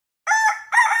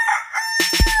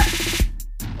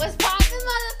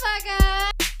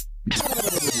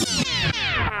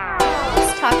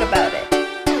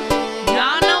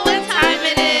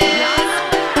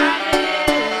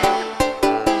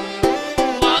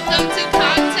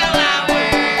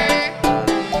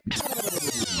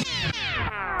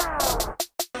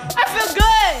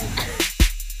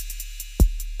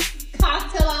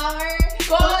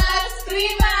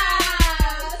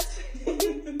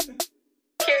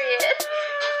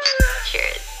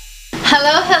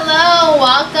Hello, hello.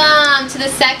 Welcome to the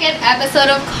second episode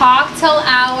of Cocktail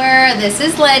Hour. This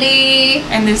is Letty.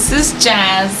 And this is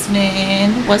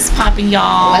Jasmine. What's poppin',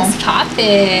 y'all? What's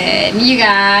poppin', you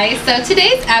guys? So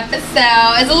today's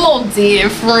episode is a little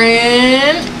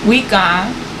different. We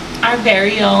got our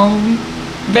very own,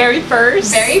 very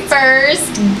first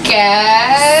guest.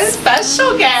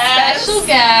 Special guest.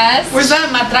 Where's that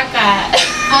matraca?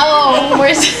 Oh,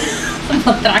 where's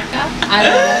matraca? I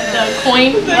don't know. The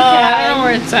coin. I don't know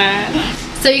where it's at.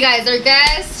 So you guys, our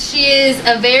guest, she is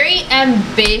a very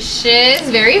ambitious,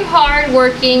 very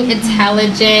hardworking,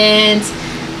 intelligent,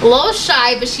 a little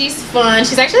shy, but she's fun.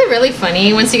 She's actually really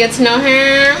funny once you get to know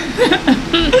her.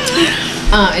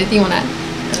 Anything you want to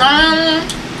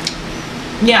add?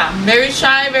 Yeah, very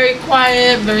shy, very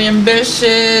quiet, very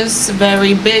ambitious,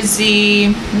 very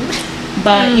busy.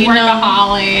 But you know,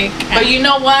 workaholic. But you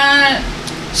know what?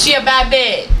 She a bad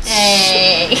bitch.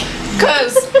 Hey.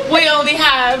 Cause we only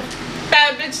have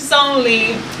bad bitches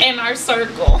only in our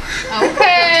circle.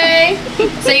 Okay.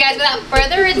 So you guys, without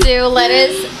further ado, let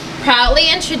us proudly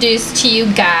introduce to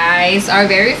you guys our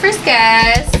very first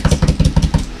guest.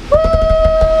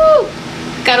 Woo!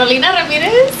 Carolina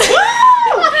Ramirez.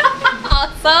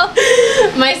 Also,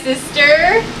 my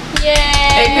sister. Yay!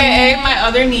 AKA my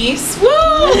other niece. Woo!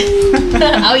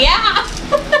 Oh yeah!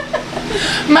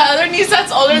 My other niece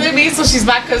that's older than me, so she's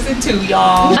my cousin too,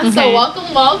 y'all. Okay. So welcome.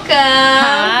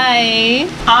 Hi.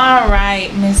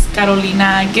 Alright, Miss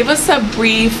Carolina, give us a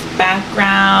brief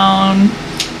background.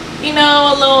 You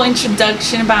know, a little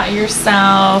introduction about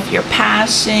yourself, your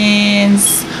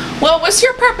passions. Well, what's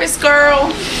your purpose,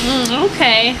 girl?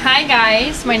 Okay. Hi,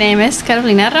 guys. My name is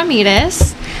Carolina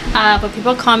Ramirez, but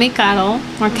people call me Caro,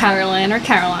 or Carolyn, or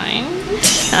Caroline.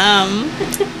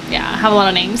 Yeah, I have a lot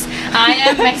of names. I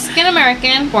am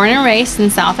Mexican-American, born and raised in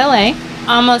South LA.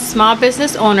 I'm a small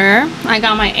business owner. I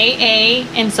got my AA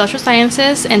in social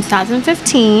sciences in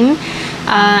 2015.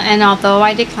 And although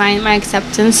I declined my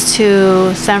acceptance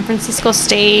to San Francisco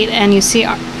State and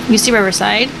UC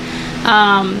Riverside,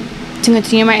 to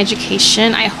continue my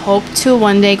education, I hope to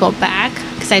one day go back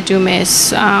because I do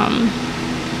miss,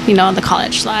 you know, the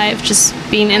college life, just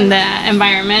being in the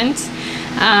environment.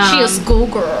 She a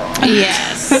schoolgirl.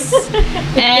 Yes.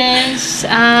 And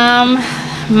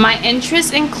my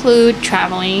interests include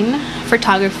traveling,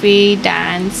 photography,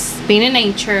 dance, being in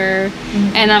nature,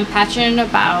 and I'm passionate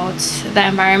about the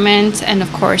environment and,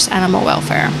 of course, animal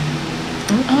welfare.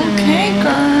 Okay,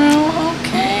 girl.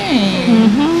 Okay.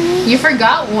 You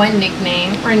forgot one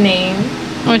nickname or name.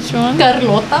 Which one?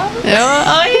 Carlota.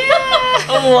 Oh yeah.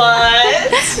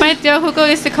 What? My tío Hugo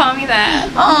used to call me that.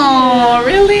 Oh,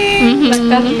 really?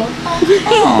 Carlota.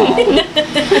 Oh.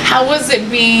 How was it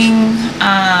being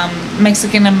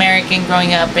Mexican American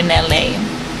growing up in LA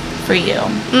for you?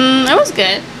 It was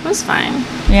good. It was fine.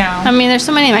 Yeah. I mean, there's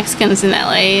so many Mexicans in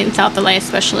LA, in South LA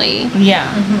especially. Yeah.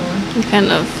 You kind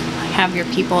of have your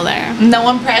people there. No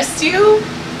one pressed you?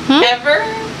 Ever?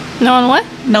 No one what?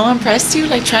 No one pressed you?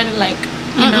 Like, try to, like,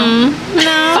 you know,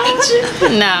 No. fight you?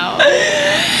 No.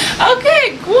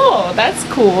 Okay, cool. That's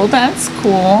cool. That's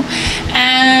cool.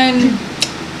 And,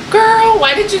 girl,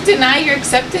 why did you deny your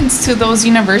acceptance to those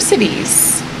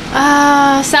universities?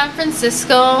 San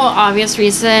Francisco, obvious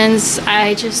reasons.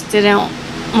 I just didn't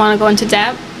want to go into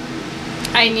debt.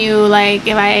 I knew, like,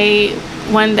 if I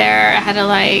went there, I had to,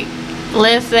 like,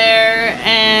 live there,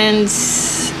 and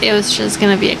it was just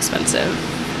gonna be expensive.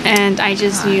 And I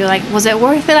just knew, like, was it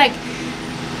worth it? Like,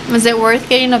 was it worth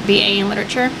getting a BA in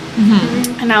literature?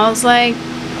 And I was like,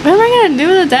 what am I gonna do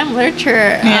with the damn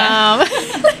literature? Yeah.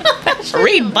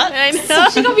 Read books. I know.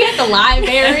 She's gonna be at the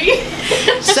library.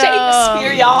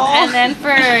 Shakespeare, y'all. And then for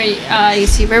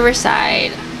UC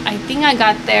Riverside, I think I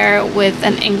got there with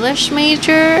an English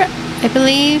major, I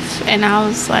believe. And I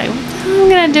was like, what the hell am I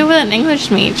gonna do with an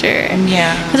English major?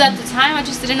 Yeah. Because at the time, I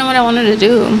just didn't know what I wanted to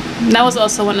do. That was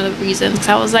also one of the reasons. Because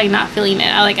I was like not feeling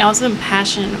it. I wasn't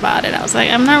passionate about it. I was like,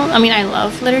 I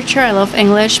love literature, I love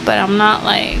English, but I'm not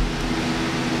like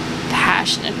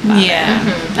passionate about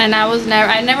it. And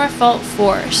I never felt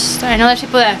forced. I know there's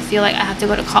people that feel like I have to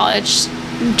go to college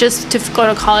just to go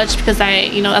to college because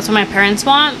that's what my parents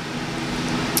want.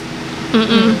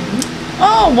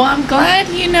 Oh, well, I'm glad,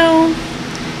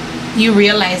 you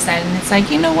realize that. And it's like,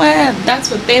 you know what?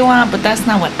 That's what they want, but that's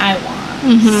not what I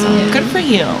want. So good for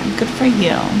you. Good for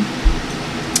you.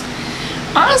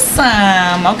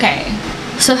 Awesome. Okay.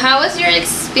 So how was your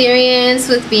experience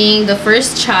with being the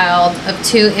first child of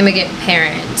two immigrant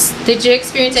parents? Did you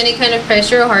experience any kind of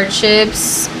pressure or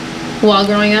hardships while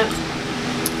growing up?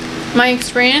 My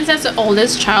experience as the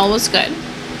oldest child was good.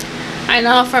 I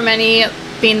know for many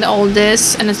being the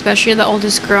oldest, and especially the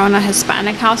oldest girl in a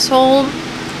Hispanic household,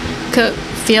 could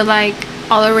feel like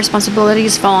all the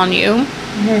responsibilities fall on you.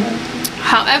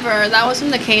 However, that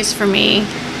wasn't the case for me,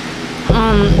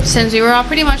 since we were all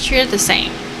pretty much treated the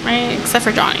same, right? Except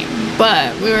for Johnny.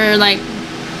 But we were like,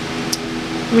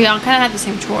 we all kind of had the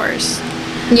same chores.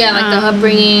 Yeah, like the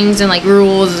upbringings and like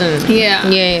rules and Yeah.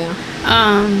 yeah.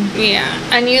 Yeah.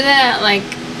 I knew that, like,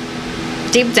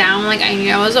 deep down, like, I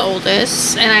knew I was the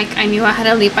oldest, and I knew I had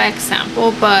to lead by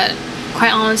example, but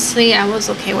quite honestly, I was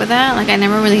okay with that. Like, I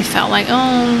never really felt like,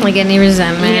 oh, Like any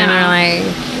resentment Yeah. or like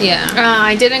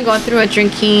I didn't go through a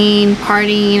drinking,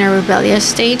 partying, or rebellious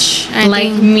stage. And I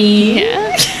like think- me.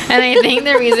 Yeah. And I think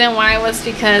the reason why was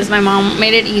because my mom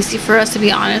made it easy for us to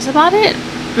be honest about it.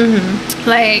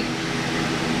 Like,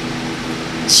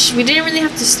 we didn't really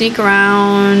have to sneak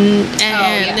around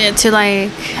and to,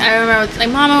 like, I remember, like,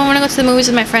 Mom, I want to go to the movies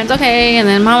with my friends. Okay. And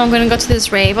then, Mom, I'm going to go to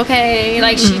this rave. Okay.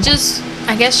 Like, she just,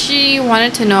 I guess she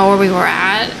wanted to know where we were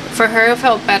at. For her, it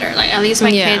felt better. Like, at least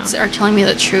my kids are telling me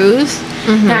the truth.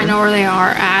 And I know where they are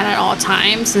at all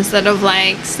times, instead of,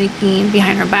 like, sneaking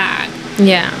behind her back.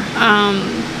 Yeah.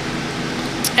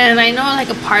 And I know, like,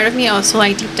 a part of me also,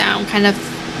 like, deep down, kind of,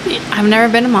 I've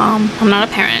never been a mom. I'm not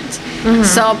a parent.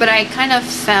 So, but I kind of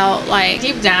felt like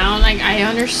deep down, like, I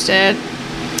understood,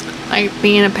 like,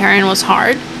 being a parent was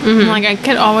hard. Like, I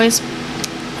could always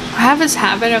have this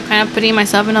habit of kind of putting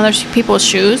myself in other people's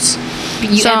shoes.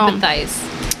 You empathize.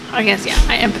 I guess, yeah,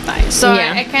 I empathize. So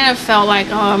Yeah. I kind of felt like,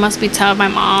 oh, it must be tough. My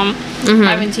mom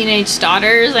having teenage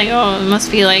daughters, like, oh, it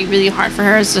must be, like, really hard for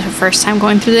her. It's her first time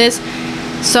going through this.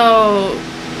 So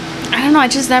I don't know. I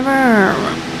just never.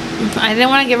 I didn't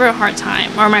want to give her a hard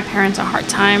time, or my parents a hard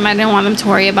time. I didn't want them to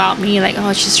worry about me, like,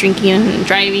 oh, she's drinking and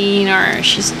driving, or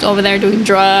she's over there doing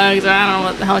drugs, or I don't know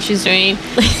what the hell she's doing.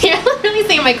 You're literally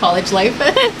saying my college life.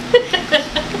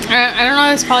 I don't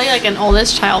know. It's probably like an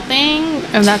oldest child thing,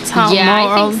 and that's how.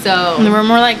 I think so. And we're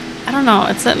more like, I don't know.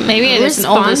 It's maybe it is an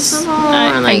oldest.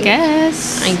 Responsible, I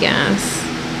guess. I guess.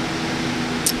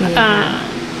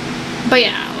 But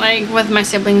yeah, like with my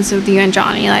siblings, with you and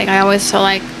Johnny, like I always felt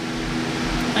like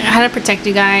I had to protect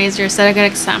you guys or set a good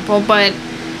example. But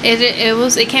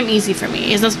it came easy for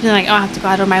me. It's not something like, oh, I have to go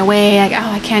out of my way. Like,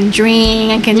 oh, I can't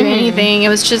drink. I can't do anything. It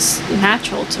was just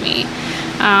natural to me.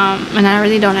 And I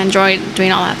really don't enjoy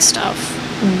doing all that stuff.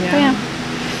 Yeah.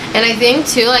 And I think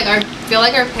too, like, I feel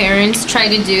like our parents try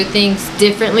to do things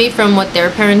differently from what their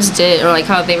parents did, or like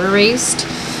how they were raised.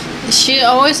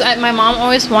 My mom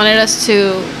always wanted us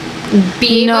to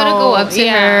be able to go up to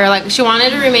her. Like, she wanted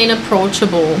to remain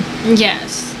approachable.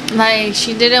 Yes. Like,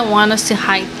 she didn't want us to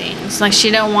hide things. Like, she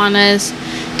didn't want us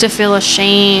to feel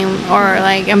ashamed or,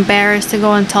 like, embarrassed to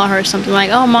go and tell her something like,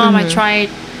 oh, Mom, I tried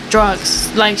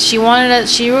drugs. Like, she would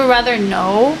rather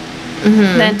know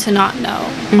than to not know,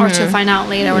 or to find out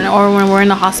later, or when we're in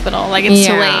the hospital. Like, it's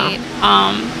too late.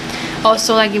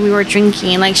 Also, like, if we were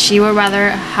drinking, like, she would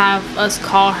rather have us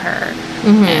call her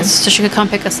and so she could come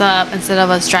pick us up instead of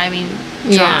us driving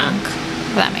drunk.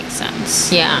 If that makes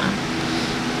sense. Yeah.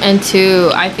 And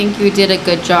two, I think you did a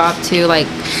good job too. Like,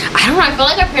 I don't know, I feel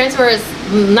like our parents were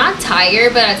not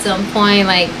tired, but at some point,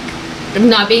 like,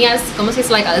 not being as, como se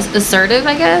dice, like, assertive,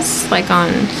 I guess, like, on.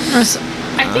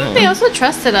 I think they also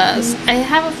trusted us. I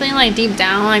have a feeling, like, deep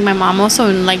down, like, my mom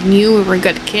also, like, knew we were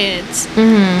good kids.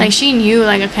 Like, she knew,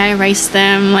 like, okay, I raised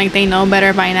them, like, they know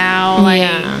better by now. Like,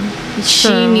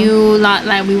 she knew not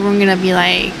like we weren't gonna be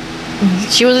like,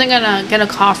 she wasn't gonna get a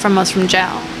call from us from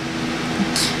jail.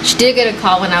 She did get a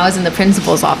call when I was in the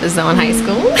principal's office though in high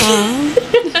school.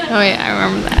 Oh yeah, I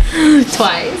remember that.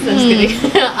 Twice. I'm just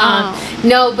kidding.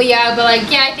 No, but yeah,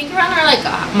 I think around our like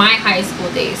my high school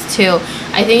days too.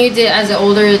 I think you did, as the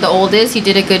oldest, you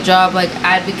did a good job like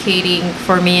advocating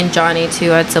for me and Johnny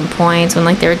too at some points when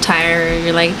like they were tired.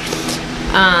 You're like,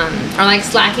 or like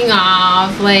slacking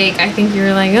off. Like, I think you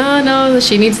were like, oh no,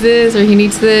 she needs this or he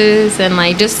needs this, and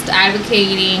like just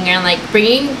advocating and like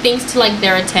bringing things to like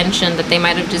their attention that they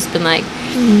might have just been like,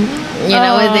 you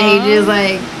know, with ages,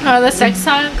 like, oh, the sex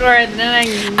talk, or then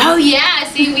oh yeah,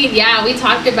 see, we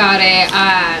talked about it.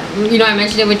 You know, I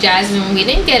mentioned it with Jasmine. We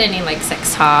didn't get any like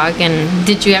sex talk, and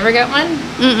did you ever get one?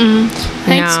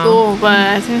 Thanks school, but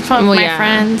I think from my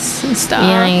friends and stuff.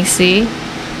 Yeah, you see.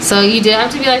 So you did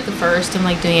have to be like the first and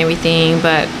like doing everything,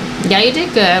 but yeah, you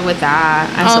did good with that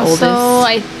as the oldest. Also,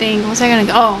 I think, what was I gonna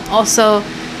go? Oh, also,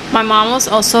 my mom was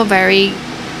also very,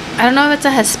 I don't know if it's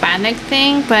a Hispanic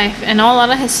thing, but I know a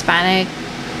lot of Hispanic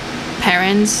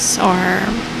parents, or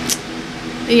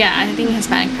yeah, I think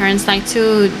Hispanic parents like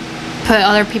to put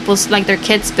other people's, like their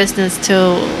kids' business to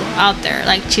out there,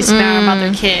 like chismear about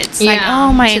their kids. Like, Yeah,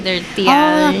 oh my, to their tia.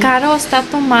 oh, Caro está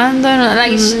tomando.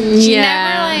 Like, she Yeah.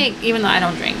 never, like, even though I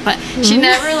don't drink, but she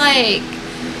never, like,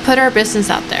 put her business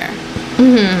out there.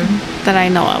 That I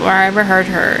know of, or I ever heard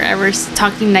her ever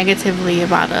talking negatively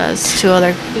about us to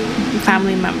other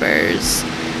family members.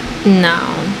 No.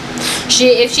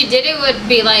 If she did, it would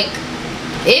be like,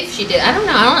 if she did, I don't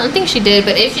know, I don't think she did,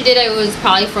 but if she did, it was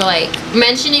probably for like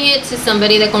mentioning it to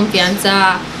somebody de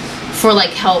confianza for like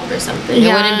help or something.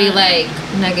 It wouldn't be like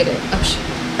negative. Oh, shit.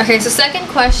 Okay, so second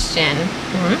question.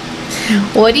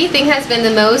 What do you think has been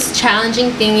the most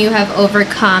challenging thing you have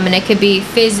overcome? And it could be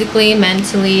physically,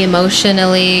 mentally,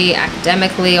 emotionally,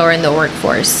 academically, or in the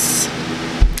workforce.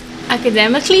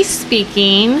 Academically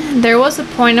speaking, there was a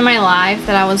point in my life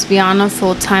that I was beyond a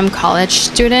full-time college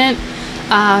student.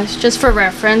 Just for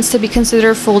reference, to be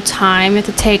considered full-time, you have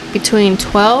to take between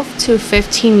 12 to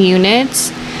 15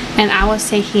 units, and I was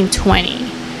taking 20.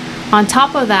 On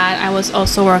top of that, I was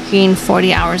also working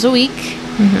 40 hours a week.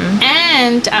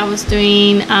 And I was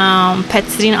doing pet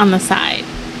sitting on the side.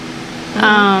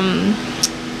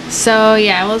 So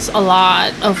yeah, it was a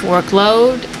lot of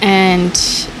workload, and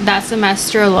that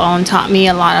semester alone taught me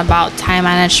a lot about time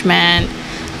management,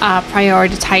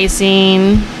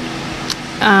 prioritizing,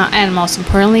 and most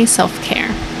importantly, self-care.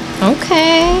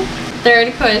 Okay.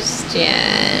 Third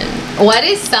question. What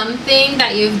is something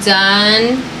that you've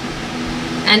done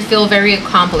and feel very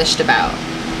accomplished about?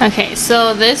 Okay,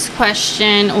 so this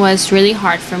question was really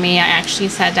hard for me. I actually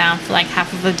sat down for like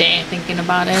half of the day thinking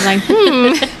about it, like,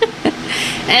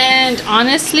 And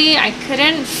honestly, I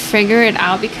couldn't figure it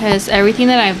out because everything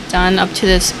that I've done up to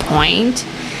this point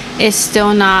is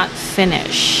still not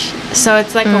finished. So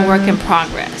it's like a work in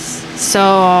progress.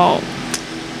 So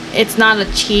it's not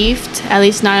achieved, at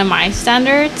least not in my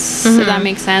standards, if that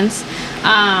makes sense.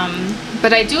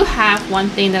 But I do have one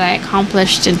thing that I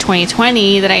accomplished in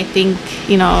 2020 that I think,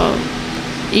 you know,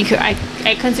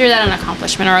 I consider that an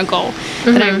accomplishment or a goal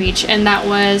that I reached, and that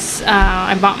was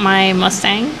I bought my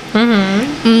Mustang.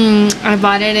 I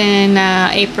bought it in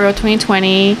April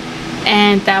 2020,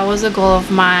 and that was a goal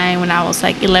of mine when I was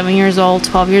like 11 years old,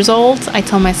 12 years old. I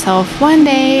told myself one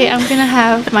day I'm gonna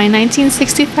have my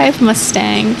 1965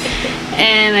 Mustang,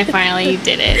 and I finally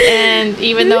did it. And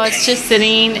even though it's just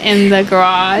sitting in the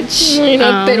garage,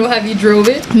 Pero have you drove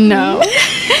it? no.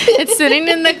 It's sitting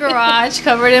in the garage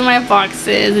covered in my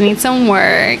boxes. It needs some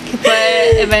work,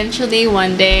 but eventually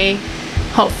one day,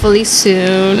 hopefully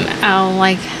soon,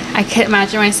 I could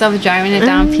imagine myself driving it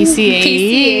down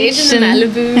PCH in the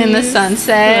Malibu, in the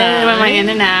sunset with my In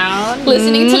and Out,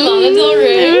 listening to Lana Del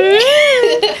Rey.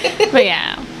 But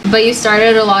yeah. But you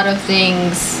started a lot of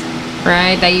things,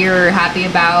 right, that you're happy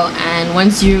about, and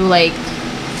once you like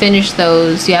finish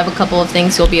those, you have a couple of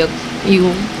things you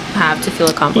have to feel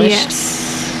accomplished. Yes.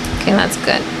 Okay, that's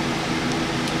good.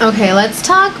 Okay, let's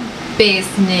talk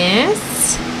business.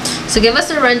 So give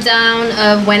us a rundown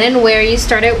of when and where you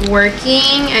started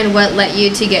working and what led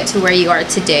you to get to where you are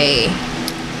today.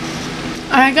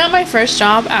 I got my first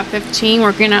job at 15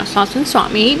 working at Sauce and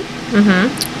Swap Meet.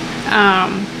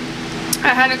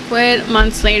 I had to quit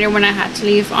months later when I had to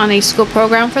leave on a school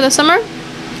program for the summer.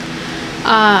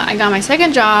 I got my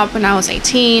second job when I was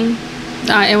 18.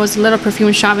 It was a little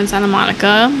perfume shop in Santa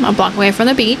Monica, a block away from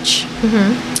the beach.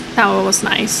 That was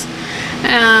nice.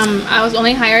 I was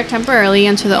only hired temporarily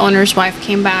until the owner's wife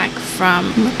came back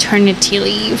from maternity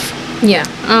leave. Yeah.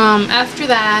 After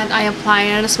that, I applied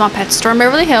at a small pet store in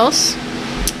Beverly Hills.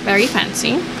 Very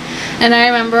fancy. And I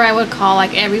remember I would call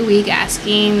like every week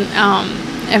asking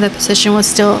if the position was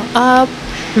still up.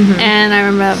 And I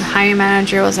remember the hiring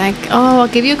manager was like, oh, I'll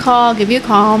give you a call.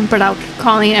 But I would keep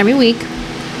calling every week.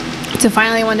 So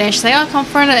finally one day she's like, oh, come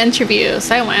for an interview.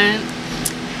 So I went.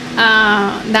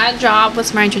 That job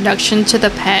was my introduction to the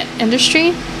pet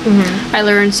industry. I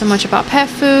learned so much about pet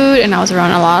food, and I was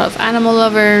around a lot of animal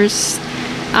lovers,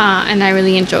 and I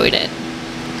really enjoyed it.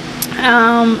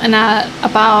 And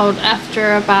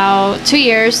after about 2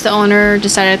 years, the owner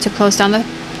decided to close down the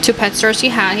 2 pet stores he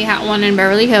had. He had one in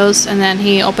Beverly Hills, and then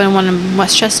he opened one in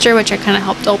Westchester, which I kind of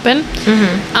helped open.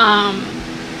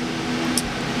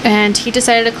 And he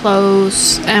decided to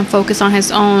close and focus on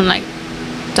his own like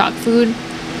dog food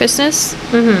business.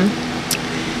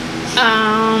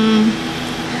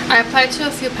 I applied to a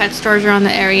few pet stores around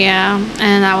the area,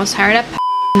 and I was hired at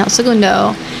El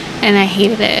Segundo, and I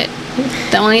hated it.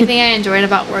 The only thing I enjoyed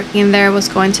about working there was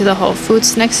going to the Whole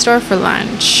Foods next door for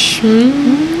lunch.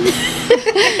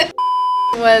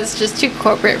 It was just too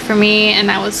corporate for me,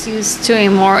 and I was used to a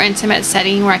more intimate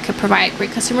setting where I could provide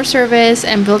great customer service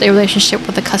and build a relationship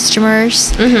with the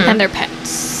customers and their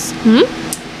pets.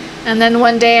 And then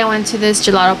one day I went to this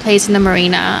gelato place in the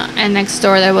marina, and next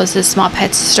door there was this small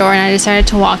pet store, and I decided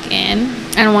to walk in.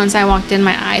 And once I walked in,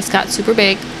 my eyes got super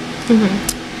big.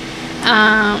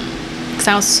 Because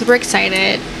I was super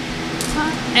excited.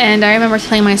 And I remember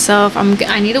telling myself,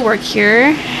 I need to work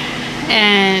here.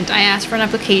 And I asked for an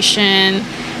application,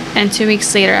 and 2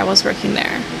 weeks later I was working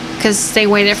there. Because they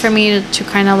waited for me to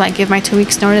kind of like give my 2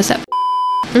 weeks notice at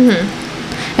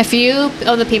A few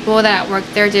of the people that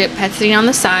worked there did pet sitting on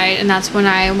the side, and that's when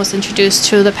I was introduced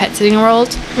to the pet sitting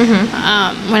world.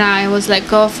 When I was let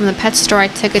go from the pet store, I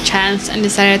took a chance and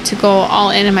decided to go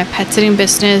all in my pet sitting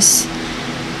business.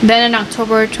 Then in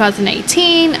October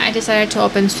 2018, I decided to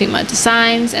open Sweet Mud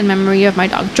Designs in memory of my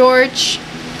dog George.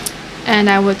 And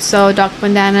I would sew dog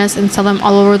bandanas and sell them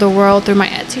all over the world through my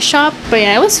Etsy shop. But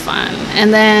yeah, it was fun.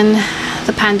 And then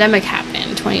the pandemic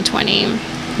happened, 2020.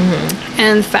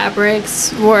 And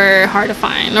fabrics were hard to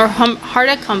find or hard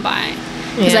to come by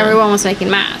because everyone was making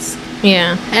masks.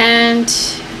 And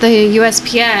the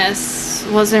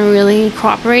USPS wasn't really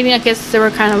cooperating. I guess they were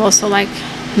kind of also like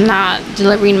not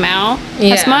delivering mail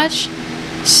as much.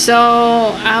 So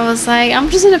I was like,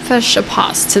 I'm just gonna push a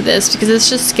pause to this because it's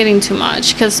just getting too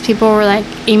much. Because people were like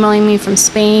emailing me from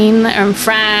Spain and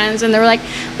France, and they were like,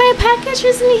 my package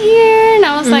isn't here, and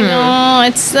I was like, oh,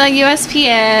 it's the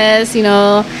USPS, you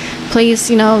know, please,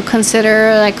 you know,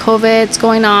 consider like COVID's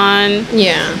going on.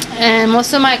 And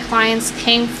most of my clients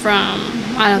came from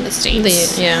out of the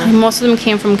States. Most of them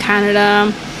came from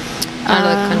Canada.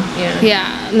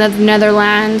 The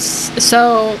Netherlands.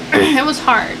 So it was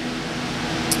hard.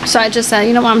 So I just said,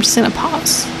 you know what, I'm just gonna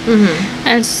pause.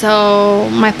 And so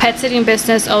my pet sitting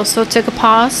business also took a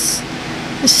pause.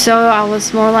 So I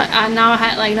was more like, now I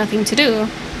had like nothing to do.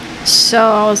 So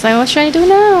I was like, what should I do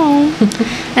now?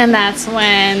 And that's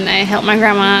when I helped my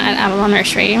grandma at Avalon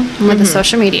Nursery with the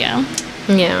social media.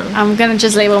 I'm gonna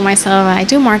just label myself, I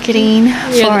do marketing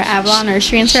for Avalon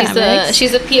Nursery and Ceramics.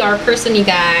 She's a PR person, you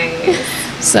guys.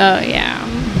 So yeah.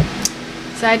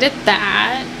 So I did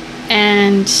that.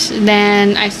 And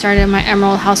then I started my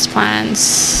emerald house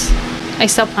plants. I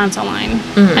sell plants online.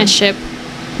 I ship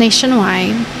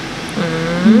nationwide.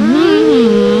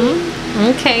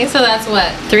 Okay, so that's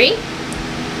what, 3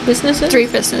 businesses? 3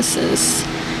 businesses.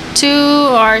 2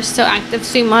 are still active.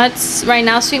 Sweet Mud's right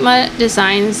now. Sweet Mud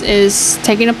Designs is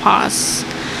taking a pause,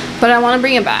 but I want to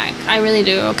bring it back. I really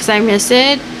do, because I miss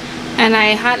it. And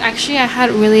I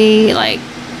had really like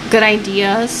good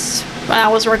ideas. I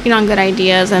was working on good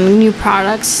ideas and new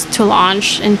products to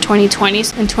launch in 2020.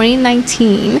 In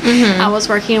 2019, I was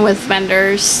working with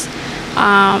vendors,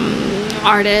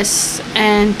 artists,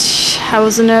 and I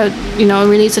was gonna, you know,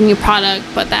 release a new product,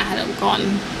 but that had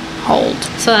gone hold.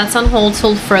 So that's on hold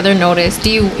till further notice. Do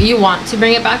you want to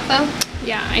bring it back though?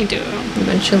 Yeah, I do.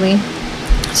 Eventually.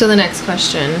 So the next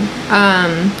question.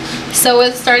 So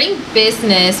with starting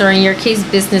business, or in your case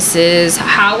businesses,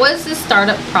 how was the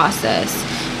startup process?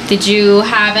 Did you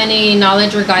have any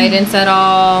knowledge or guidance at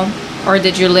all? Or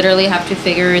did you literally have to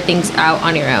figure things out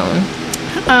on your own?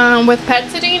 With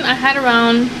pet sitting, I had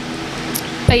around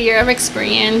a year of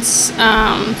experience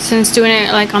since doing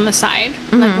it like on the side,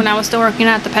 like when I was still working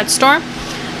at the pet store.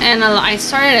 And I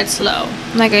started it slow.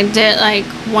 Like I did like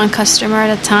 1 customer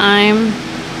at a time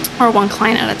or 1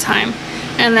 client at a time.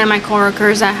 And then my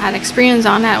coworkers that had experience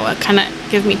on that would kind of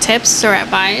give me tips or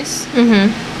advice.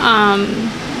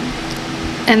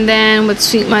 And then with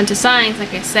Sweet Mud Designs,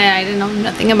 like I said, I didn't know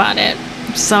nothing about it,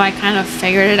 so I kind of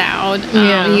figured it out.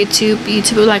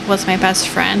 YouTube like was my best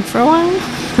friend for a while,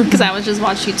 because I would just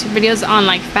watch YouTube videos on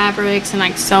like fabrics and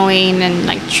like sewing and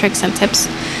like tricks and tips.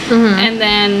 And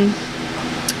then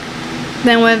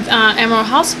with Emerald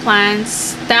House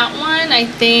Plants, that one I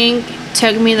think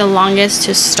took me the longest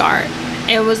to start.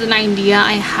 It was an idea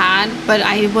I had, but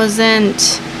I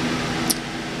wasn't,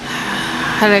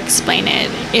 how to explain it.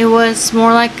 It was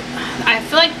more like, I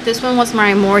feel like this one was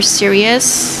my more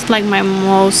serious, like my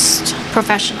most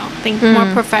professional, I think more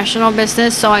professional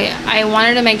business. So I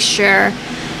wanted to make sure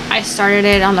I started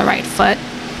it on the right foot.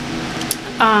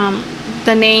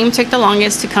 The name took the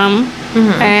longest to come.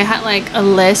 I had like a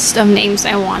list of names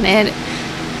I wanted.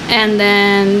 And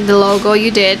then the logo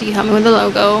you helped me with the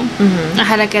logo. I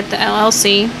had to get the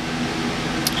LLC.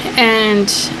 And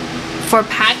for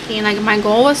packing, like my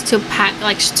goal was to pack,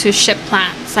 like to ship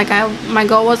plants. Like my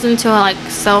goal wasn't to like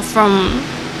sell from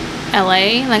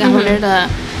LA. Like I wanted to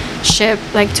ship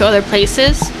like to other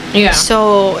places.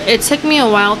 So it took me a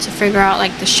while to figure out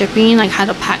like the shipping, like how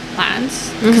to pack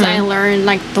plants, because I learned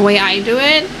like the way I do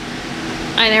it.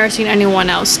 I never seen anyone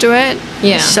else do it.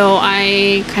 So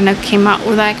I kind of came out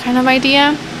with that kind of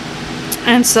idea.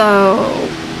 And so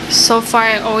so far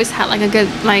I always had like a good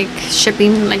like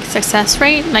shipping like success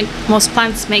rate. Like most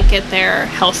plants make it there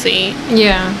healthy.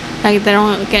 Yeah. Like they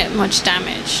don't get much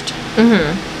damaged.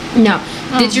 No.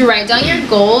 Did you write down your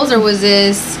goals, or was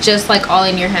this just like all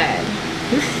in your head?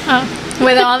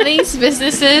 With all these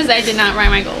businesses, I did not write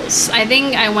my goals. I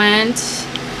think I went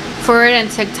for it and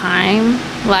took time.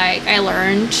 Like I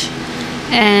learned,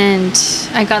 and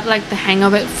I got like the hang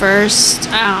of it first.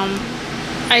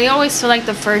 I always feel like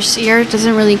the first year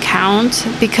doesn't really count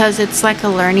because it's like a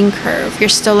learning curve. You're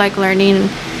still like learning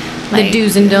like, the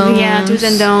do's and don'ts. Yeah, do's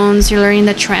and don'ts. You're learning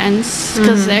the trends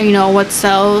because you know what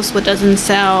sells, what doesn't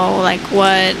sell, like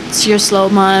what's your slow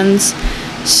months.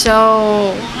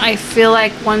 So I feel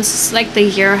like once like the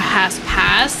year has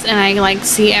passed and I like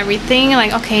see everything,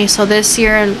 like okay, so this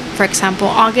year, for example,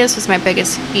 August was my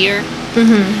biggest year.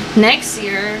 Next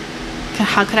year,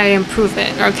 how could I improve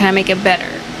it, or can I make it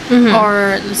better?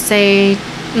 Or let's say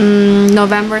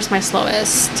November is my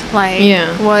slowest. Like,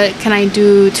 what can I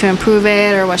do to improve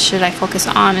it, or what should I focus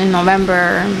on in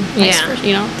November?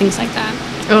 You know, things like that.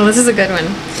 Oh, this is a good one.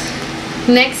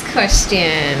 Next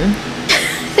question.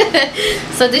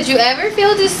 So, did you ever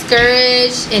feel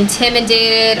discouraged,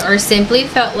 intimidated, or simply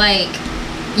felt like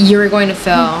you were going to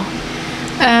fail?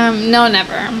 No,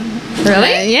 never.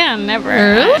 Really? Yeah,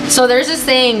 never. So there's a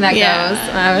saying that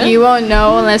goes, you won't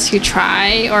know unless you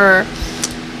try, or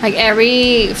like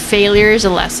every failure is a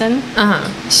lesson.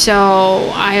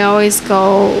 So I always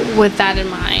go with that in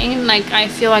mind. Like I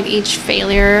feel like each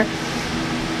failure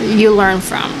you learn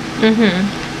from.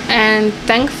 And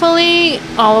thankfully,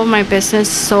 all of my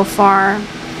business so far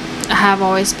have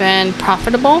always been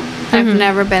profitable. I've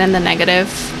never been in the negative.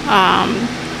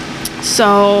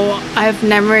 So I've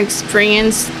never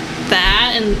experienced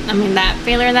that, and I mean that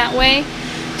failure that way.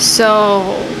 So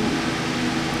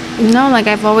no, like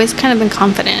I've always kind of been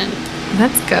confident.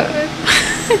 That's good.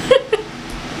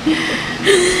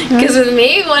 Because with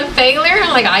me, one failure,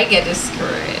 like I get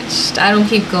discouraged. I don't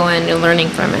keep going and learning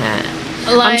from it.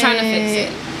 I'm trying to fix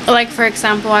it. Like for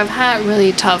example, I've had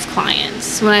really tough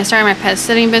clients when I started my pet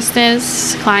sitting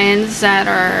business. Clients that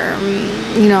are,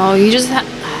 you know, you just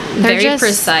they're very just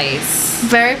precise,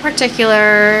 very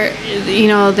particular. You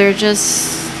know, they're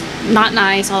just not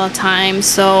nice all the time.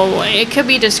 So it could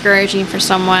be discouraging for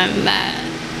someone that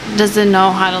doesn't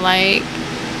know how to like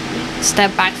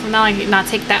step back from that, like not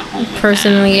take that home with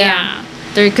personally. them.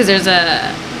 Because there's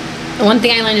a one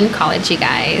thing I learned in college, you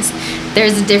guys.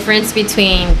 There's a difference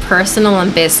between personal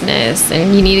and business,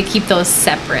 and you need to keep those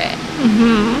separate.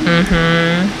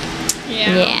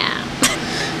 Yeah.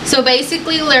 So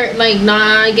basically, like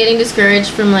not getting discouraged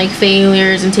from like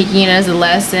failures and taking it as a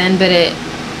lesson, but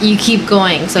you keep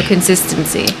going. So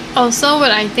consistency. Also,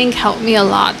 what I think helped me a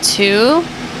lot too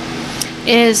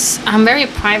is I'm very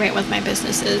private with my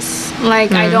businesses.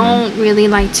 Like I don't really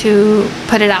like to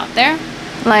put it out there.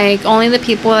 Like only the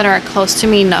people that are close to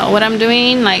me know what I'm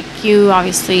doing. Like you,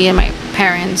 obviously, and my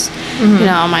parents, you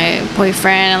know, my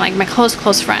boyfriend, and like my close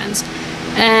friends.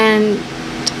 And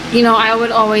you know, I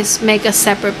would always make a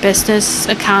separate business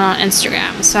account on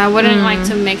Instagram. So I wouldn't like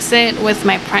to mix it with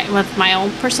my own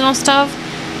personal stuff,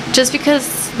 just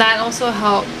because that also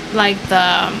helped like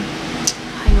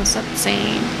what's that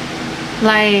saying?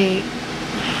 Like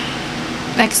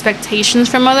expectations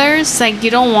from others. Like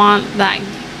you don't want that.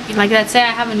 Like let's say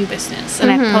I have a new business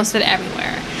and I post it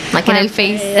everywhere. Like in a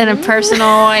face. In a personal,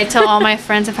 I tell all my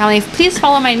friends and family, please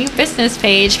follow my new business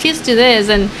page. Please do this.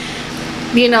 And,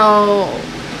 you know,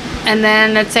 and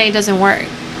then let's say it doesn't work.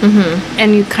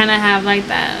 And you kind of have like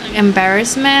that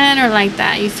embarrassment, or like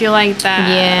that. You feel like that.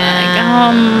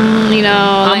 Like, you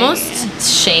know. Almost like,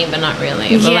 shame, but not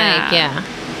really. But like,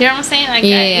 You know what I'm saying?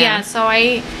 Like, so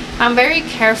I'm very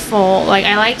careful. Like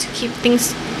I like to keep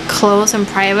things close and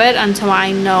private until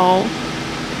I know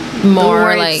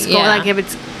more, like if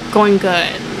it's going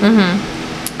good.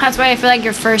 That's why I feel like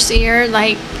your first year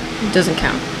like doesn't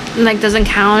count,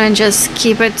 and just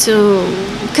keep it to,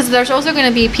 because there's also going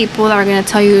to be people that are going to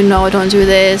tell you, no, don't do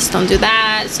this, don't do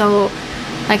that. So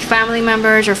like family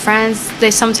members or friends,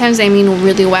 they mean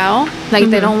really well. Like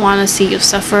they don't want to see you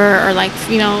suffer or like,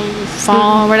 you know,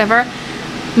 fall or whatever.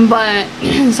 But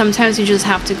sometimes you just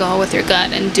have to go with your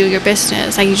gut and do your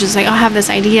business. Like you just like, oh, I have this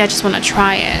idea, I just want to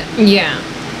try it.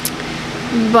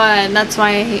 But that's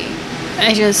why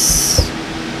I just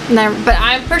never. But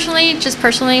I'm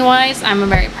personally wise, I'm a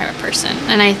very private person,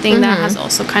 and I think that has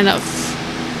also kind of,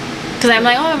 because I'm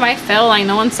like, oh, if I fail, like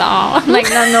no one saw, like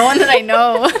no one that I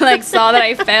know like saw that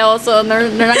I failed, so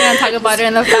they're not gonna talk about it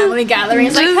in the family gathering.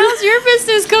 It's like, how's your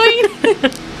business going?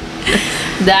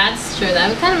 That's true.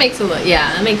 That kind of makes a lot.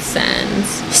 Yeah, that makes sense.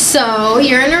 So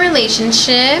you're in a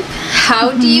relationship.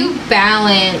 How do you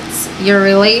balance your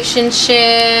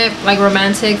relationship, like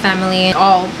romantic, family,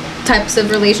 all types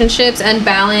of relationships, and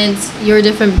balance your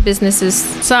different businesses?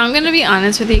 So I'm gonna be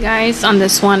honest with you guys on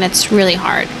this one. It's really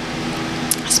hard,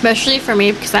 especially for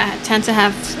me because I tend to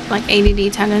have like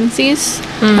ADD tendencies.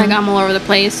 Like I'm all over the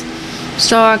place.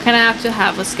 So I kind of have to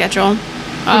have a schedule.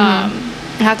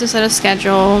 I have to set a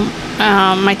schedule,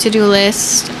 my to-do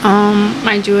list.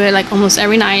 I do it like almost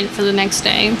every night for the next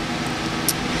day.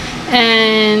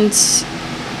 And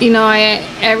you know,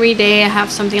 every day I have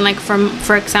something like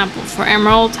for example, for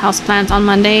Emerald houseplants on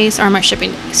Mondays are my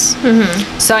shipping days.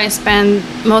 So I spend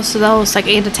most of those like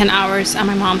 8 to 10 hours at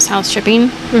my mom's house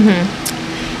shipping.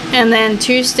 And then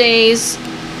Tuesdays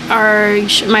are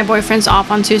my boyfriend's off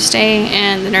on Tuesday,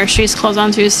 and the nursery's closed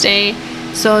on Tuesday.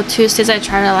 So Tuesdays I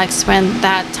try to like spend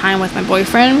that time with my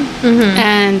boyfriend,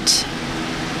 and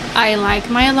I like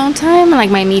my alone time, like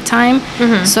my me time.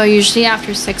 So usually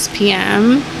after 6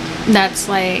 p.m. that's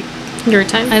like Your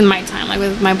time? and my time. Like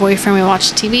with my boyfriend, we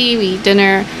watch TV, we eat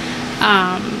dinner.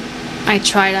 I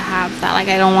try to have that. Like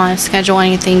I don't want to schedule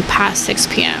anything past 6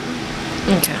 p.m.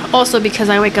 Okay. Also because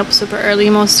I wake up super early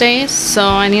most days, so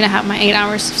I need to have my 8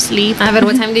 hours of sleep. Evan,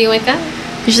 what time do you wake up?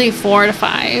 Usually 4 to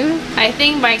 5. I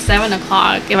think by 7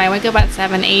 o'clock, if I wake up at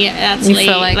 7, 8, that's You late.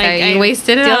 feel like I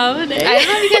wasted it all day. I don't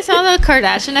know if you guys saw the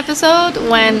Kardashian episode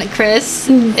when Chris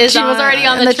is She was already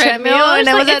on the treadmill, and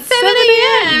it was like, at it's 7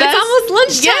 a.m. It's almost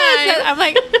lunchtime. Yes, I'm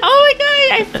like, oh my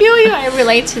god, I feel you. I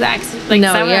relate to that. 'Cause like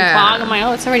No, 7 yeah. o'clock, I'm like,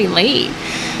 oh, it's already late.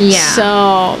 Yeah.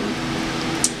 So,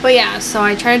 but yeah, so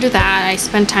I try to do that. I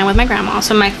spend time with my grandma.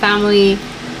 So my family,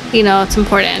 you know, it's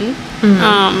important.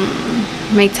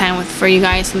 Make time for you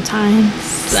guys sometimes.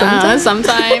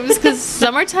 Sometimes, because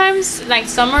summertime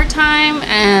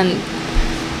and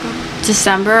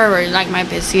December are like my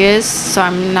busiest, so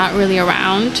I'm not really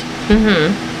around.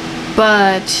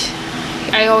 But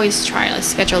I always try to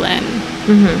schedule in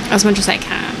as much as I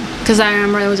can. Because I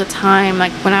remember there was a time,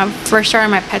 like when I first started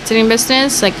my pet sitting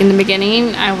business, like in the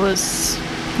beginning, I was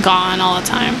gone all the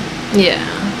time. Yeah.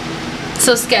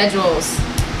 So schedules,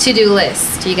 to-do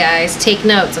list. You guys take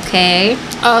notes, okay?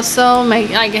 Also,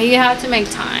 you have to make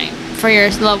time for your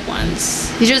loved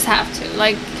ones. You just have to.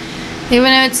 Like,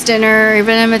 even if it's dinner,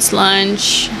 even if it's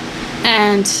lunch,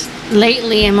 and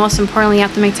lately, and most importantly, you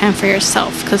have to make time for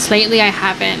yourself. Because lately, I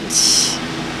haven't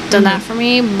done that for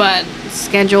me. But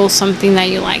schedule something that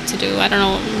you like to do. I don't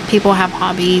know. People have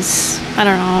hobbies. I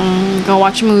don't know. Go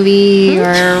watch a movie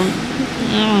or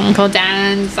go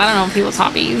dance. I don't know people's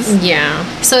hobbies. Yeah.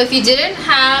 So if you didn't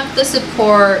have the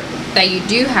support that you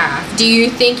do have, do you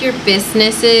think your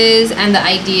businesses and the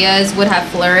ideas would have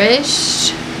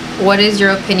flourished? What is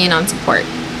your opinion on support?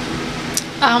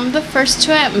 I'm the first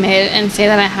to admit and say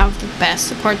that I have the best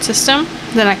support system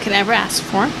that I could ever ask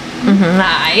for.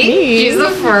 Nice. She's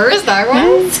the first. That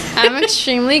was. I'm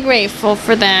extremely grateful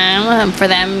for them. For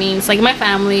them means like my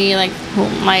family, like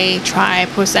my tribe,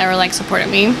 who's ever like supported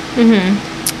me.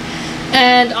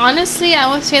 And honestly,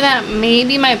 I would say that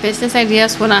maybe my business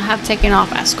ideas would not have taken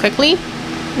off as quickly,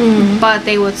 but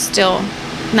they would still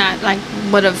not like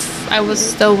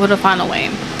still would have found a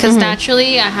way. Because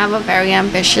naturally, I have a very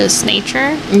ambitious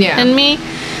nature in me,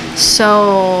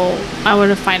 so I would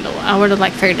have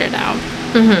like figured it out.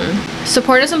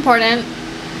 Support is important,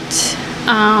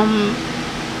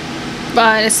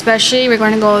 but especially we're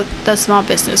going to go the small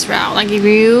business route. Like if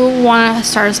you want to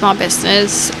start a small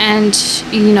business and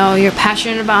you know you're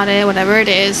passionate about it, whatever it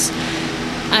is,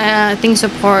 I think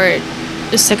support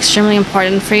is extremely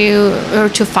important for you or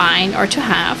to find or to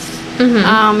have.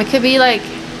 It could be like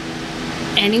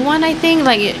anyone. I think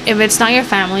like if it's not your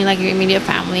family, like your immediate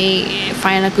family,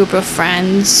 find a group of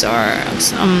friends or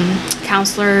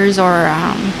counselors or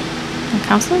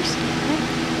counselors.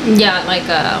 Yeah, like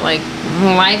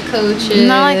life coaches.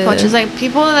 Not like coaches, like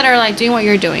people that are like doing what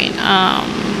you're doing.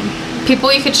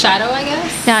 People you could shadow, I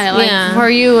guess. Yeah, like for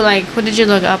you, like what did you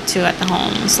look up to at the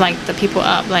homes? Like the people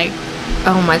up, like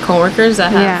my coworkers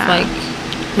that have like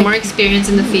more experience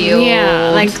in the field.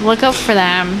 Yeah, like look up for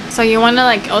them. So you want to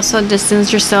like also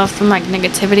distance yourself from like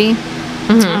negativity.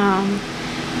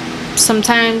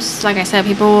 Sometimes, like I said,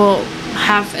 people will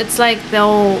have. It's like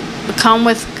they'll come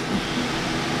with.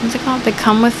 What's it called? They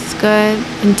come with good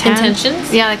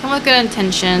intentions. Yeah, they come with good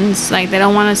intentions. Like they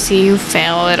don't want to see you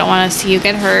fail. They don't want to see you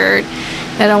get hurt.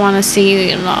 They don't want to see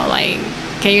you know, like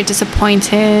get you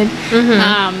disappointed.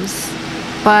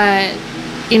 But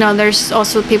you know, there's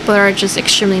also people that are just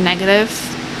extremely negative.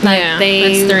 Like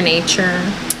it's their nature.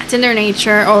 It's in their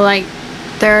nature, or like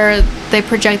they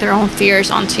project their own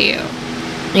fears onto you.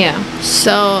 Yeah.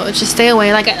 So just stay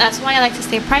away. Like that's why I like to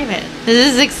stay private.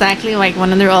 This is exactly like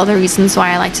one of the other reasons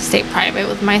why I like to stay private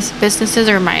with my businesses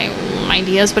or my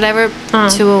ideas, whatever,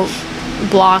 to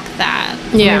block that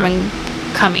from even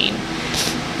coming.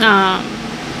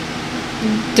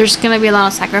 There's gonna be a lot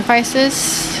of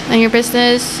sacrifices in your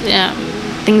business.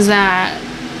 Things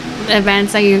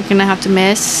events that you're gonna have to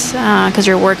miss because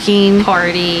you're working,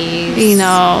 Parties. you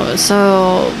know.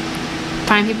 So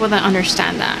find people that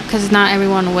understand that, because not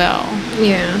everyone will.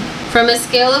 Yeah. From a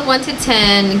scale of 1 to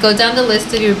 10, go down the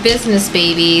list of your business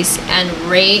babies and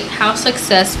rate how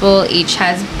successful each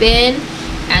has been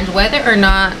and whether or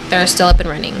not they're still up and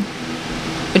running.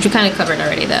 Which we kind of covered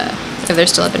already, if they're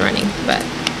still up and running. But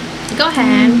go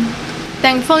ahead.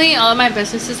 Thankfully, all of my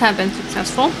businesses have been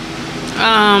successful.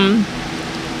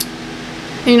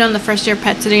 You know, in the first year of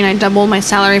pet sitting, I doubled my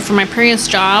salary for my previous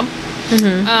job.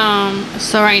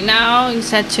 So right now, you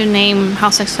said to name how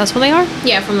successful they are?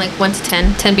 Yeah, from like 1 to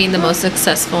 10. 10 being the most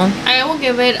successful. I will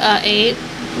give it a 8,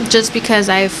 just because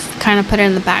I've kind of put it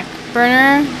in the back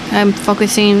burner. I'm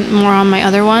focusing more on my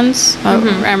other ones,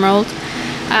 Emerald.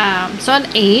 So an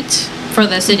 8. For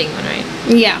the sitting one, right?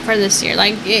 Yeah, for this year.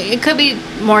 Like, it could be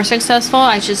more successful.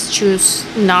 I just choose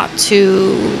not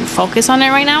to focus on it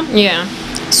right now. Yeah.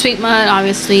 Sweet Mud,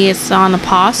 obviously, it's on a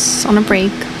pause, on a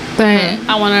break. But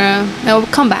it will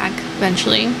come back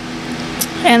eventually.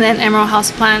 And then Emerald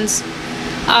Houseplants,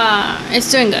 it's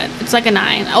doing good. It's like a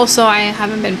 9. Also, I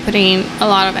haven't been putting a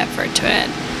lot of effort to it.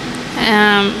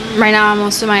 Right now,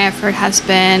 most of my effort has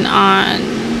been on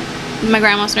my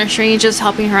grandma's nursery, just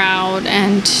helping her out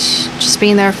and just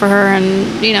being there for her,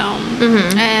 and you know,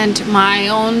 and my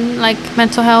own like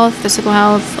mental health, physical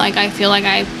health. Like, I feel like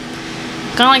I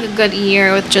got like a good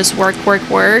year with just work,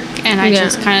 and I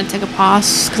just kind of took a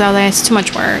pause because I was like, it's too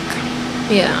much work.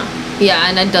 Yeah,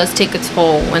 and it does take a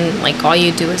toll when like all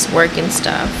you do is work and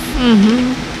stuff.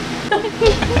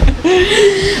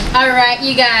 All right,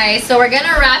 you guys, so we're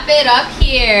gonna wrap it up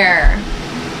here.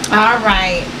 All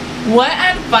right. What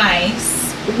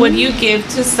advice would you give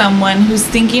to someone who's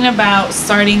thinking about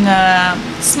starting a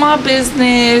small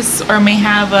business, or may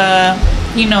have a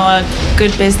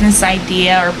good business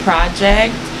idea or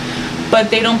project, but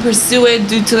they don't pursue it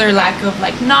due to their lack of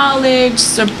like knowledge,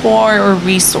 support, or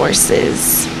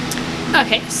resources?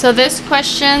 Okay, so this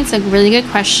question's a really good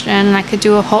question, and I could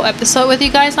do a whole episode with you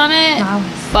guys on it. Wow.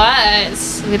 But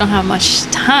we don't have much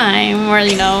time, or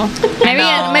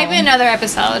maybe another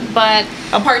episode, but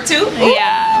A part 2?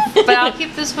 yeah. But I'll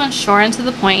keep this one short and to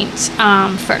the point.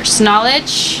 First,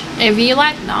 knowledge. If you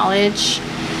lack knowledge,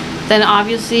 then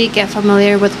obviously get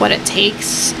familiar with what it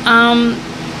takes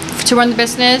to run the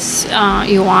business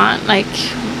you want, like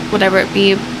whatever it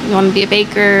be. You want to be a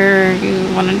baker,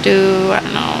 you want to do, I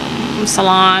don't know,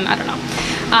 salon, I don't know.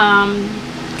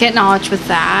 Get knowledge with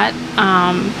that.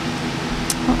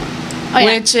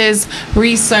 Which is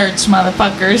research,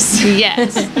 motherfuckers.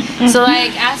 Yes. So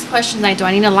like, ask questions like, do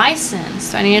I need a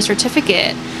license? Do I need a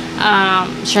certificate?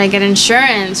 Should I get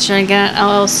insurance? Should I get an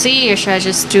LLC? Or should I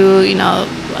just do,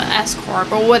 S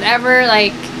Corp or whatever?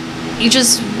 Like, you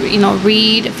just,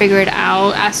 read, figure it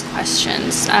out, ask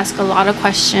questions. Ask a lot of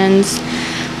questions.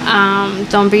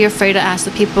 Don't be afraid to ask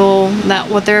the people that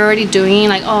what they're already doing.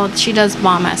 Like, oh, she does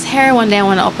bomb ass hair. One day I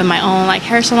want to open my own like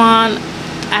hair salon.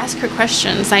 Ask her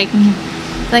questions like,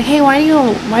 hey, why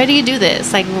do you do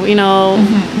this? Like,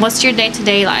 what's your day to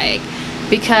day like?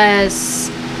 Because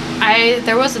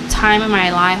there was a time in my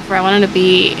life where I wanted to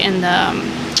be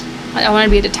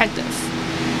a detective.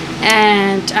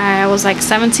 And I was like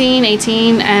 17,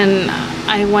 18, and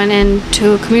I went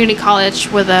into a community college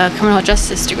with a criminal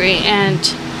justice degree, and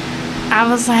I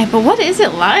was like, but what is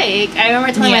it like? I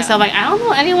remember telling myself, like, I don't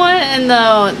know anyone in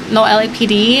no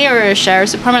LAPD or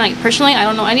sheriff's department. Like, personally, I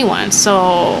don't know anyone.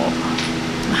 So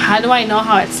how do I know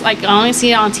how it's like? I only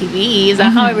see it on TV. Is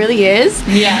that how it really is?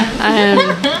 Yeah.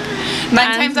 9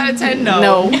 times out of 10, no.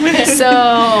 No. So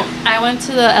I went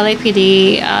to the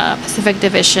LAPD Pacific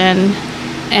Division,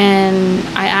 and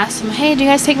I asked them, hey, do you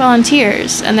guys take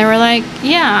volunteers? And they were like,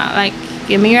 yeah, like,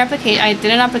 give me your application. I did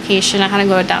an application. I had to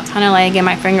go to downtown LA, get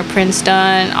my fingerprints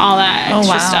done, all that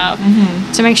extra stuff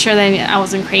to make sure that I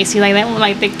wasn't crazy.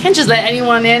 Like they can't just let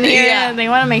anyone in here. Yeah. They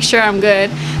want to make sure I'm good.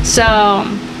 So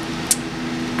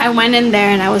I went in there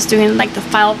and I was doing like the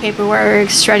file paperwork,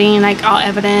 shredding like all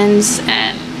evidence,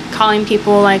 and calling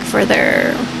people like for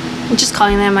just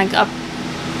calling them like up.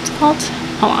 What's it called?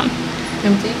 Hold on.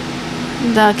 Empty.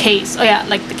 The case. Oh yeah,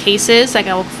 like the cases. Like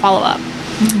I will follow up.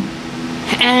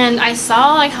 And I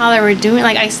saw like how they were doing,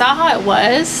 like I saw how it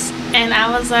was, and I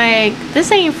was like, this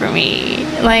ain't for me.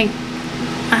 Like,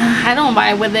 I don't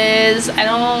vibe with this. I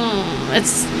don't.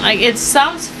 It's like it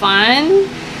sounds fun,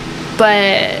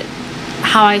 but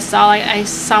how I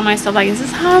saw myself like, is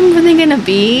this how I'm really gonna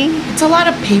be? It's a lot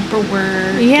of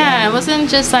paperwork. Yeah, it wasn't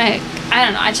just like, I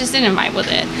don't know. I just didn't vibe with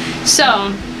it.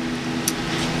 So,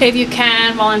 if you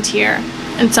can volunteer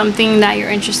in something that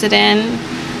you're interested in,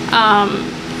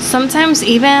 sometimes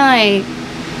even like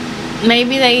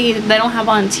maybe they don't have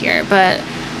volunteer, but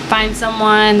find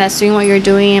someone that's doing what you're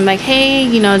doing and like, hey,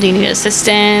 you know, do you need an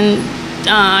assistant?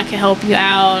 I can help you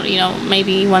out, you know,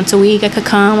 maybe once a week I could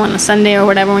come on a Sunday or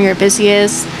whatever when you're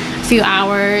busiest, a few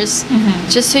hours,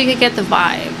 just so you could get the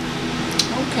vibe.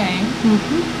 Okay.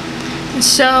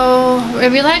 So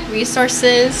if you like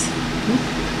resources,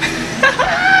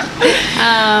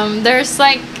 there's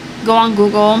like, go on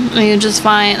Google and you just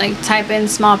find, like, type in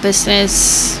small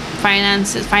business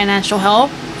finances, financial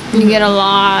help. You get a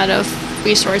lot of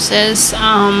resources.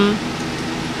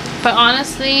 But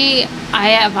honestly,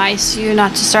 I advise you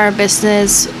not to start a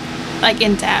business like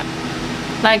in debt.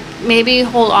 Like maybe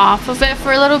hold off of it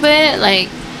for a little bit, like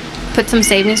put some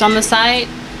savings on the side.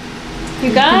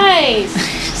 You guys.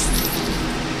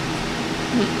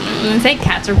 Say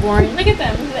cats are boring. Look at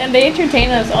them, and they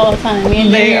entertain us all the time. Me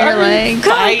and They are are like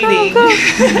fighting. go.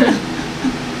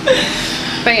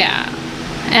 But yeah,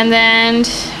 and then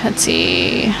let's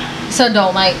see. So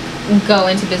don't like go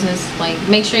into business, like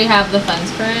make sure you have the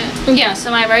funds for it. Yeah,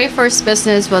 so my very first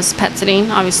business was pet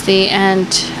sitting, obviously, and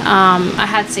I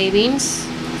had savings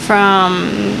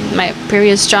from my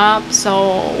previous job.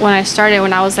 So when I started,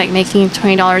 when I was like making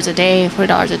 $20 a day,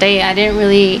 $40 a day, I didn't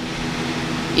really,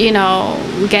 you know,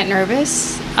 get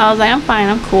nervous. I was like, I'm fine,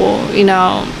 I'm cool, you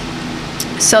know.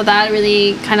 So that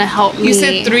really kind of helped me. You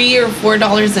said $3 or $4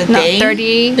 a No, day?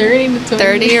 30 30 to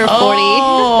 30 or 40.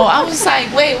 Oh, I was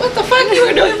like, wait, what the fuck you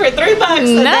were doing for $3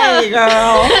 a No. day,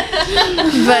 girl?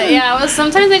 But yeah, I was,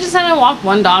 sometimes I just had to walk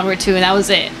one dog or two, and that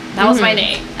was it. That was my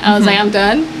day. I was like, I'm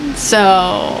done. So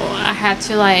I had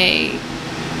to like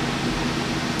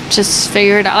just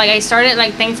figure it out. Like I started,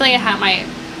 like, thankfully I had my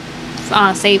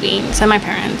savings, and my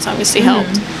parents obviously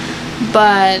helped.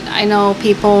 But I know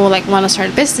people like want to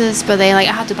start a business, but they like,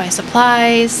 I have to buy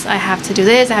supplies, I have to do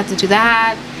this, I have to do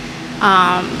that.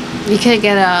 You could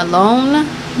get a loan,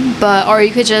 or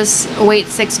you could just wait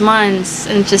 6 months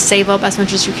and just save up as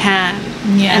much as you can,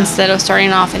 instead of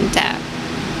starting off in debt.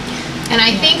 And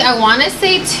I think I want to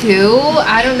say too,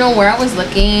 I don't know where I was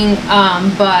looking,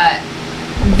 but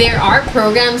there are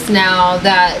programs now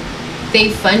that they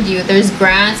fund you. There's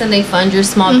grants and they fund your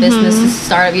small business to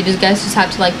start up. You guys just have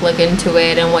to like look into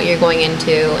it and what you're going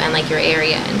into and like your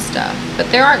area and stuff. But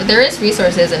there is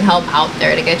resources and help out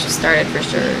there to get you started for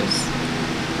sure.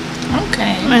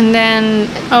 Okay. And then,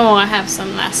 I have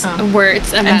some last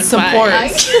words of And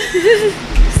advice.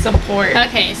 Support.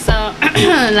 Okay, so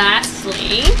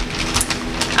lastly,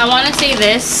 I want to say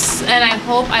this, and I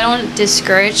hope I don't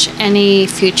discourage any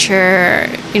future,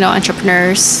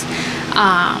 entrepreneurs.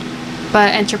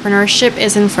 But entrepreneurship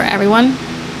isn't for everyone.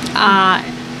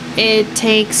 It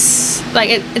takes, like,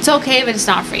 it's okay if it's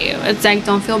not for you. It's like,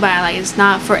 don't feel bad. Like, it's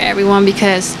not for everyone,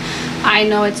 because I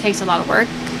know it takes a lot of work,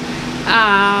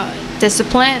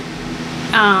 discipline.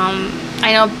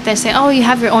 I know they say, oh, you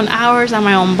have your own hours, I'm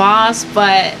my own boss,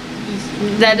 but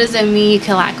that doesn't mean you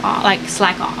can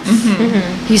slack off.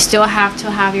 You still have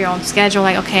to have your own schedule.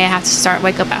 Like, okay, I have to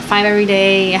wake up at 5 every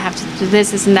day. I have to do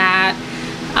this and that.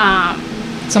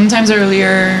 Sometimes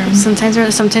earlier. Sometimes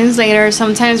later.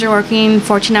 Sometimes you're working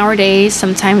 14-hour days.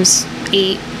 Sometimes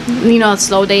 8.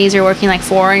 Slow days you're working like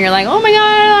 4, and you're like, oh my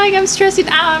god, like I'm stressing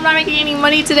out. I'm not making any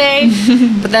money today.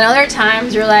 But then other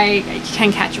times you're like, you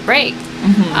can't catch a break.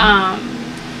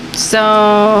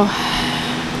 So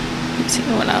let's see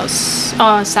what else.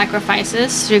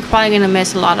 Sacrifices. You're probably gonna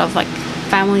miss a lot of like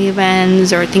family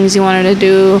events or things you wanted to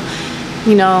do.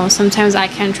 Sometimes I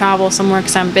can't travel somewhere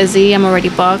because I'm busy. I'm already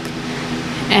booked.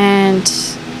 And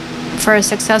for a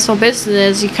successful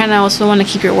business, you kind of also want to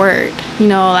keep your word.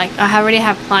 Like I already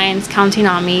have clients counting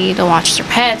on me to watch their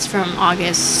pets from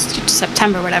August to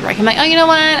September, whatever. I'm like, oh, you know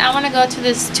what? I want to go to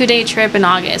this 2-day trip in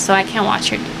August, so I can't watch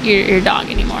your dog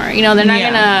anymore. They're not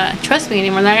gonna trust me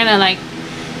anymore. They're gonna like,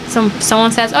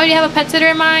 someone says, oh, do you have a pet sitter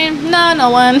in mind? No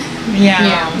one.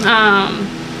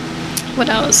 What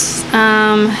else? So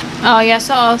I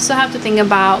also have to think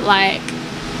about like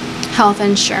health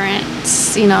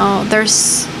insurance.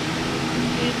 There's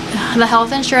the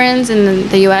health insurance in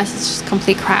the US is just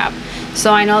complete crap.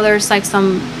 So I know there's like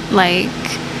some like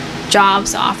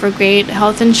jobs that offer great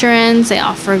health insurance. They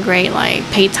offer great like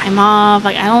paid time off.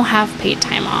 Like I don't have paid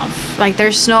time off. Like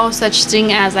there's no such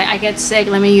thing as like I get sick,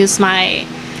 let me use my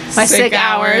my sick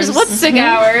hours. What's sick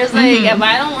hours? Like, if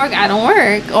I don't work, I don't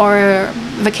work. Or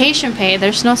vacation pay.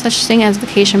 There's no such thing as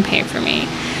vacation pay for me.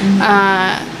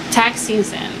 Tax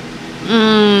season.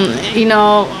 You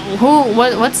know,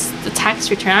 what's the tax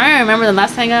return? I don't remember the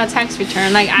last time I got a tax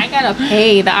return. Like, I gotta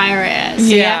pay the IRS. So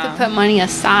you have to put money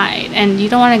aside, and you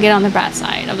don't want to get on the bad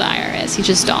side of the IRS. You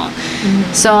just don't.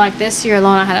 So like this year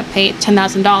alone, I had to pay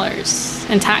 $10,000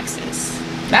 in taxes.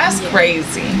 That's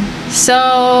crazy.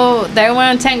 So there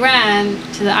went 10 grand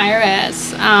to the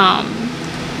IRS.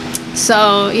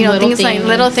 So you know,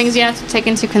 little things you have to take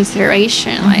into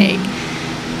consideration, like.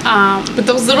 But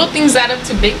those little things add up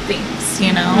to big things,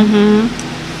 you know.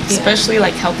 Especially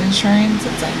like health insurance.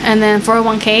 It's like, and then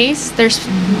 401ks. There's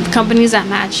companies that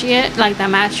match it, like that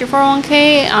match your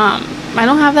 401k. I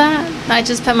don't have that. I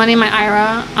just put money in my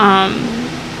IRA.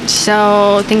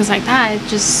 So things like that.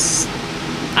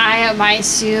 I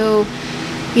advise you.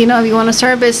 You know, if you want to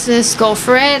start a business, go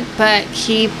for it. But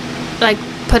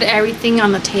put everything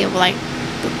on the table. Like,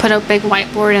 put a big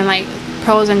whiteboard and like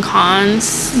pros and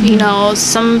cons. You know,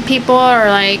 some people are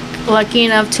like lucky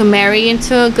enough to marry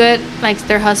into a good, like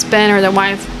their husband or their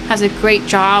wife has a great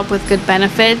job with good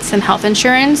benefits and health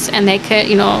insurance, and they could,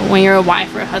 you know, when you're a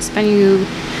wife or a husband, you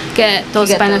get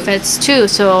those benefits too.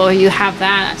 So you have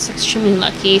that. That's extremely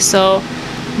lucky. So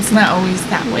it's not always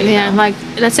that way. Yeah, like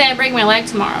let's say I break my leg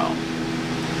tomorrow,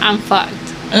 I'm fucked.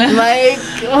 Like,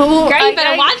 girl, you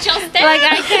better watch your step. Like,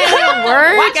 I can't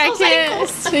work. I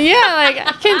can't. Yeah, like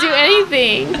I can't do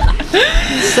anything.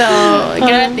 So you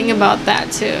gotta think about that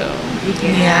too.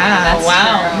 Yeah. That's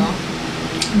Wow.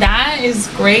 true. That is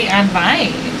great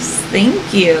advice.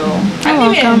 Thank you. I didn't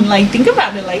welcome. even like think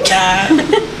about it like that.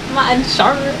 My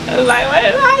insurance, Like, what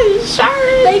is my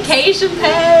insurance? vacation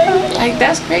pay. Like,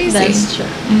 that's crazy. That's true.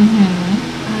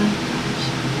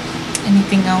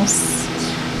 Anything else?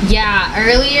 Yeah,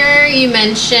 earlier you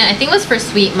mentioned, I think it was for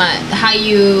Sweet Mutt, how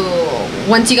you,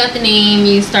 once you got the name,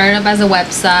 you started up as a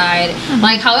website.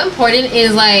 Like, how important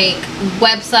is like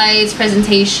websites,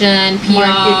 presentation, PR,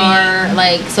 Marketing.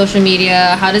 like social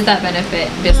media? How does that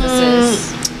benefit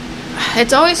businesses?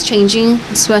 It's always changing,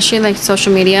 especially like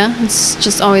social media. It's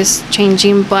just always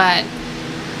changing. But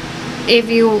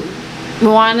if you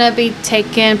want to be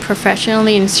taken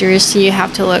professionally and seriously, you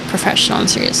have to look professional and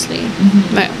seriously.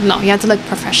 But no, you have to look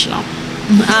professional.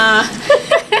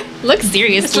 Look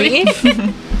seriously.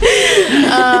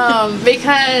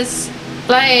 Because,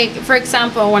 like, for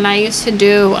example, when I used to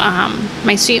do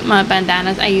my Sweet Mutt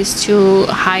bandanas, I used to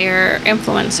hire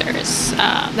influencers.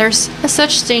 There's a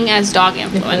such thing as dog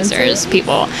influencers,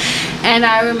 people. And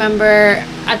I remember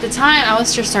at the time I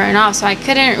was just starting off, so I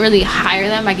couldn't really hire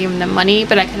them by giving them money,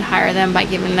 but I could hire them by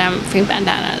giving them free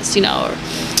bandanas, you know.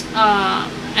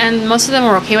 And most of them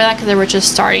were okay with that because they were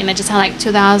just starting. They just had like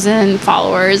 2,000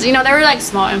 followers. You know, they were like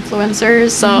small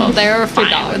influencers, so they were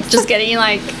fine with just getting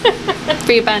like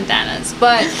free bandanas.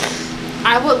 But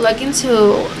I would look into,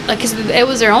 like, because it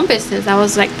was their own business. That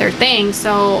was like their thing.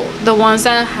 So the ones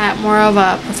that had more of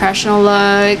a professional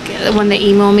look, when they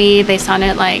email me, they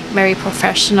sounded like very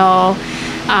professional.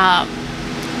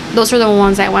 Those were the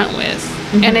ones I went with.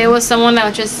 And it was someone that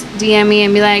would just DM me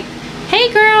and be like, hey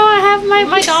girl, I have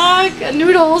my dog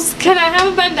Noodles, can I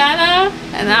have a bandana?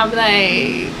 And I'm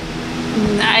like,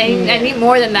 I need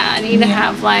more than that. I need to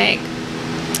have, like,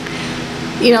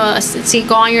 you know,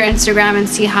 go on your Instagram and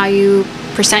see how you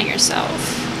present yourself.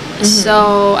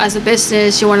 So as a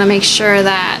business, you want to make sure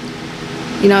that,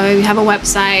 you know, if you have a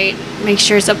website, make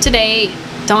sure it's up to date.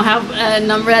 Don't have a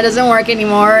number that doesn't work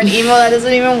anymore, an email that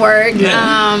doesn't even work.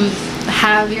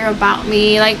 Have your about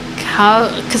me, like, how,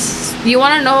 because you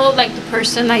want to know, like, the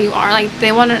person that you are. Like,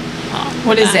 they want to,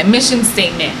 What is it? Mission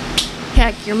statement.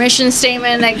 yeah, your mission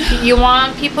statement. Like, you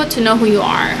want people to know who you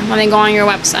are when they go on your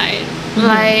website.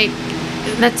 Like,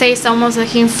 let's say someone's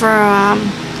looking for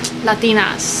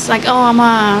Latinas. Like, oh,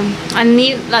 I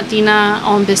need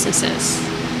Latina-owned businesses.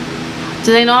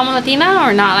 Do they know I'm a Latina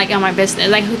or not? Like, on my business,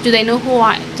 like, do they know who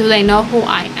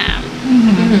I am?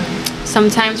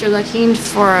 Sometimes you're looking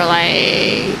for,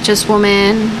 like, just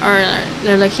women, or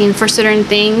they're looking for certain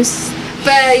things.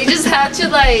 But you just have to,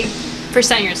 like,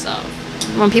 present yourself.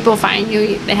 When people find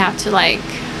you, they have to, like,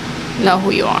 know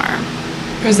who you are.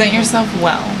 Present yourself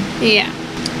well. Yeah.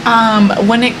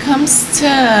 When it comes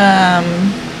to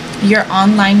your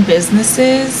online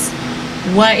businesses,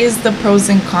 what is the pros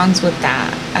and cons with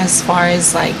that, as far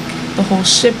as like the whole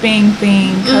shipping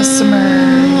thing,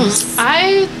 customers?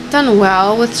 I've done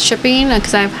well with shipping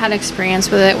because I've had experience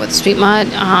with it with Sweet Mutt,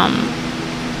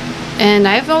 and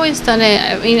I've always done it.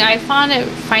 I mean, I find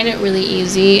it really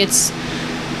easy. It's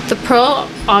the pro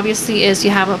obviously is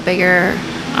you have a bigger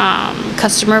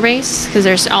customer base, because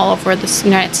there's all over the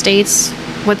United States.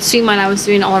 With Sweet Mud, I was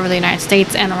doing all over the United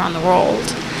States and around the world.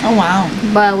 Oh wow.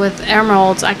 But with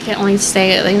Emeralds, I can only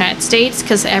stay at the United States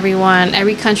because every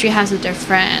country has a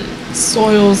different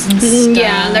Soils and stuff.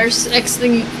 Yeah, there's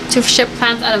to ship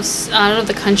plants out of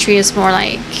the country is more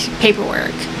like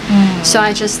paperwork. So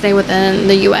I just stay within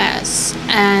the U.S.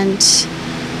 and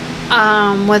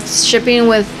with shipping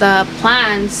with the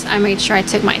plants, I made sure I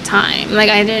took my time. Like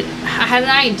I had an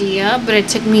idea, but it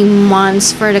took me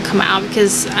months for it to come out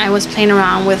because I was playing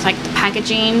around with like the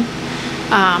packaging,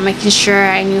 making sure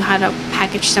I knew how to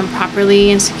package them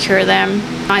properly and secure them.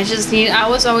 I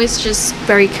was always just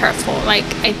very careful. Like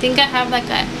I think I have like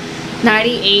a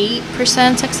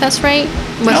 98% success rate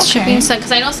with shipping stuff,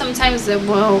 because I know sometimes it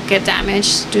will get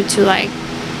damaged due to like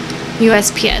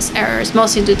USPS errors,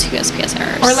 mostly due to USPS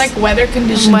errors. Or like weather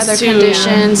conditions too.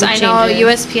 Conditions. I know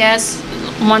USPS,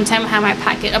 one time I had my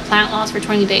packet, a plant lost for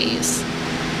 20 days.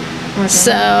 Okay.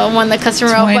 So when the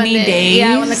customer opened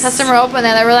it, when the customer opened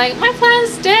it, they were like, "My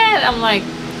plant's dead." I'm like,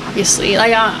 obviously,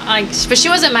 but she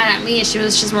wasn't mad at me. She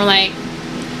was just more like,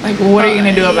 what are you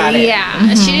gonna do about it?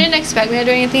 Yeah, she didn't expect me to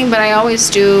do anything, but I always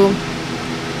do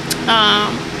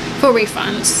for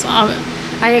refunds.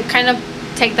 I kind of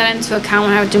take that into account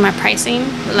when I would do my pricing.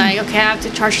 Like, okay, I have to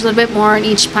charge a little bit more on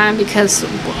each plan because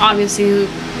obviously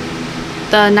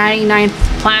the 99th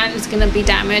plan is gonna be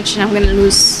damaged and I'm gonna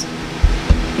lose,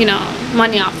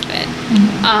 money off of it.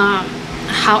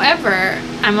 However,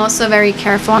 I'm also very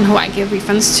careful on who I give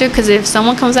refunds to, because if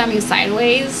someone comes at me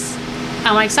sideways,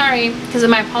 I'm like, sorry, because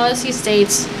my policy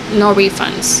states no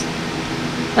refunds.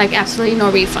 Like, absolutely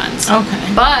no refunds.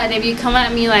 Okay. But if you come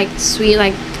at me like sweet,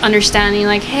 like understanding,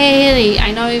 like, hey,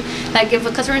 I know, like if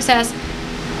a customer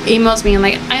emails me and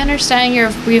like, I understand your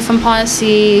refund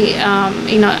policy, I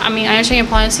understand your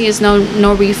policy is no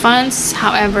refunds.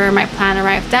 However, my plan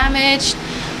arrived damaged.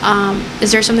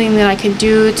 Is there something that I could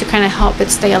do to kind of help it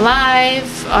stay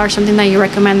alive, or something that you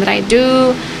recommend that I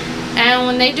do? And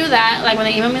when they do that, like when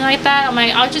they email me like that, I'm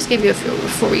like, I'll just give you a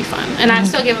full refund. And I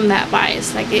still give them that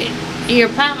advice. Like, your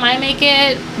plant might make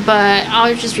it, but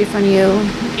I'll just refund you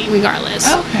regardless.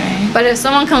 Okay. But if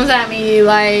someone comes at me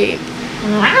like,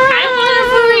 I want a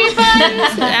full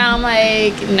refund, I'm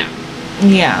like, no.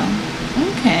 Yeah.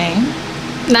 Okay.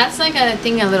 That's like a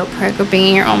little perk of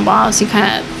being your own boss. You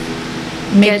kind of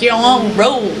make your own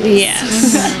rules.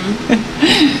 Yes.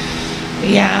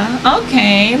 Yeah.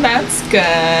 Okay, that's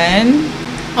good.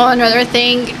 Oh, another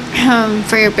thing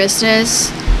for your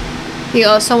business, you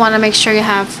also want to make sure you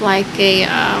have like a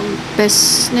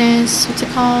business. What's it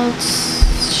called?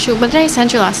 Shoot, what did I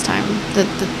send you last time?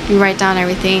 You write down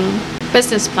everything.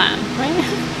 Business plan, right?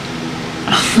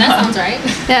 That sounds right.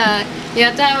 Yeah, you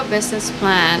have to have a business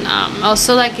plan.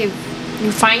 Also, like if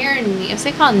you find your what's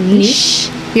it called, niche?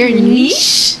 Your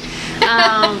niche.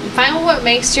 Find what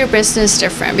makes your business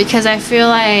different, because I feel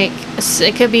like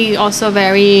it could be also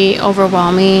very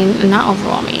overwhelming. Not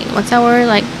overwhelming. What's that word?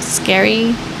 Like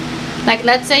scary. Like,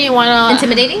 let's say you want to...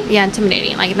 Intimidating? Yeah,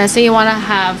 intimidating. Like, let's say you want to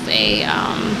have a...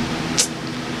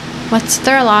 what's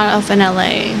there a lot of in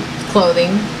LA?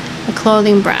 Clothing. A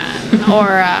clothing brand.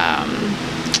 Or,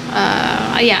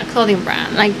 clothing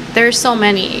brand. Like, there's so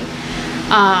many.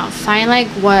 Find, like,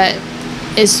 what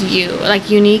is you.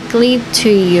 Like, uniquely to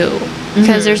you.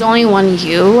 Because there's only one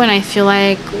you. And I feel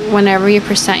like whenever you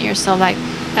present yourself, like,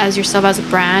 as a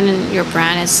brand, and your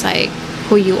brand is, like,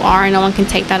 who you are, and no one can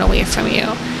take that away from you.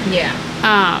 Yeah.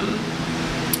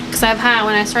 Because I've had,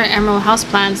 when I started Emerald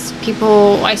Houseplants,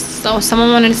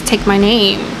 someone wanted to take my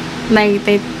name. Like,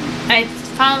 I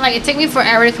found like it took me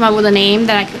forever to come up with a name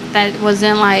that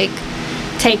wasn't like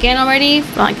taken already,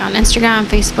 like on Instagram,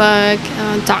 Facebook,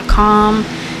 .com.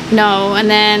 No, and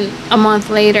then a month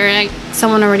later, like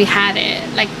someone already had it.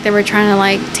 Like they were trying to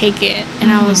like take it,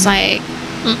 and I was like,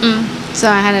 So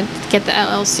I had to get the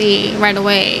LLC right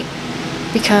away,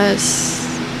 because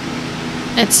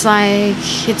it's like,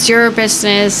 it's your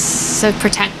business, so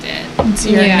protect it. It's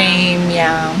your name,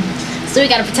 So we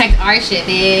gotta protect our shit,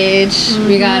 bitch.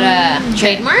 We gotta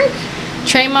trademark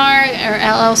or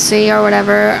LLC or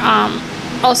whatever.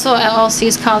 Also,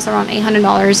 LLCs cost around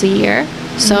 $800 a year,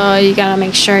 so you gotta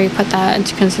make sure you put that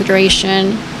into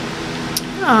consideration.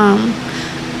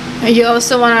 You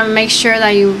also want to make sure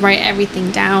that you write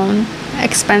everything down,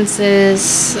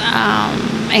 expenses,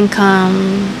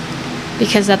 income,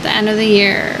 because at the end of the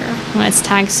year, when it's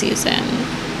tax season,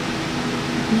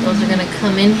 those are gonna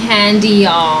come in handy,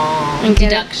 y'all. and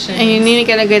Deductions. and you need to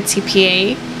get a good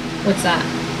CPA. What's that?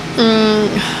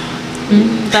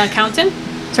 The accountant,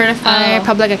 certified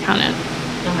public accountant.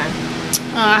 Okay.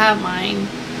 I have mine.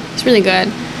 It's really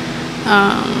good.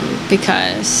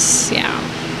 Because yeah.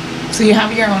 So you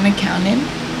have your own accountant?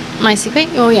 My secret?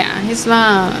 Oh yeah, he's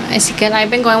my secret. I've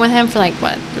been going with him for like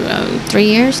what, 3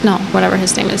 years? No, whatever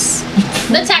his name is.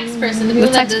 The tax person, the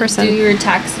people tax that person. do your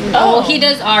tax. Oh. Oh, he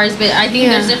does ours, but I think Yeah.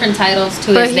 there's different titles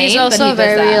to But his he's name. also but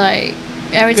he does very that.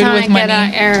 like every Good time I with get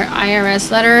money. a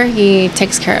IRS letter, he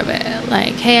takes care of it.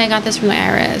 Like, hey, I got this from the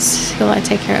IRS. He'll like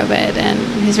take care of it, and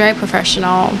he's very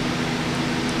professional.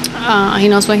 He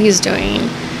knows what he's doing,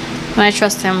 and I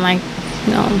trust him. Like,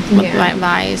 you know, with Yeah. my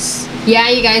advice. Yeah,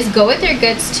 you guys go with your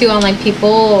guts too on like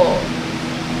people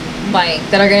like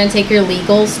that are gonna take your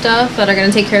legal stuff, that are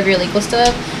gonna take care of your legal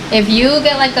stuff. If you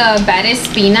get like a bad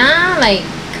espina, like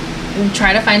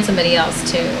try to find somebody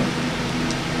else too,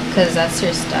 because that's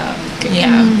your stuff.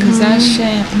 Yeah, because that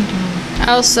shit. Mm-mm.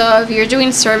 Also, if you're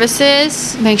doing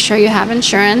services, make sure you have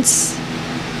insurance.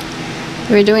 If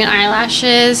you're doing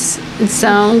eyelashes,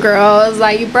 some girls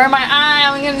like, you burn my eye,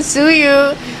 I'm gonna sue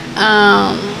you.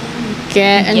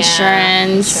 Get Yeah,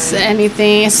 insurance, insurance.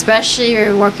 anything, especially if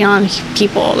you're working on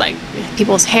people, like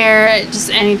people's hair, just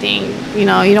anything. You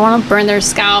know, you don't want to burn their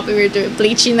scalp if you're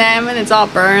bleaching them and it's all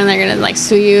burned. They're gonna like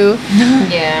sue you.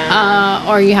 Yeah.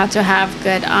 Or you have to have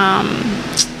good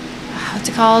what's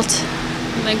it called,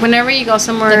 like whenever you go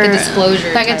somewhere, Like a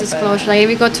disclosure like a type disclosure, of- like if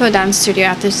you go to a dance studio, you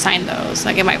have to sign those.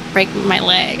 Like, it might break my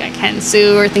leg, I can't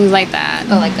sue, or things like that.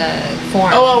 Oh, like a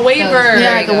form. Oh, a waiver. There Yeah,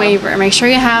 you like a go. waiver. Make sure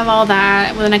you have all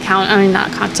that with an not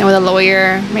accountant, with a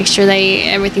lawyer. Make sure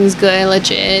everything's good,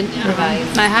 legit. Right.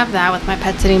 I have that with my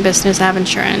pet sitting business. I have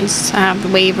insurance. I have the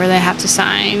waiver that I have to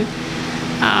sign.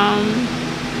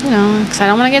 You know, because I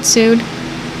don't want to get sued.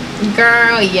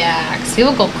 Girl, yeah, 'cause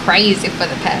people go crazy for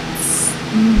the pets.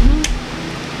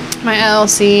 My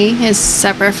LLC is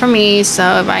separate from me,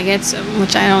 so if I get,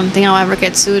 which I don't think I'll ever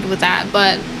get sued with that,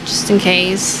 but just in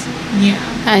case. Yeah.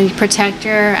 And you protect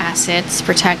your assets,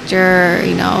 protect your,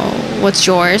 you know, what's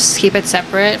yours. Keep it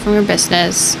separate from your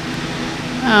business.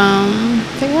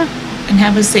 But yeah. And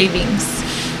have a savings.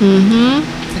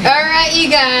 All right, you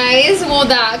guys. Well,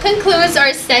 that concludes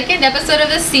our second episode of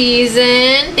the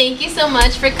season. Thank you so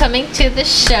much for coming to the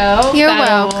show. You're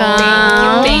Carol.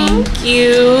 welcome. Thank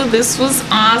you. This was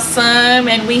awesome.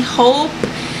 And we hope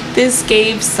this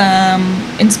gave some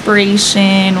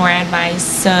inspiration or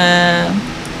advice to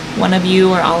one of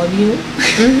you or all of you.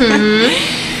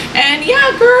 And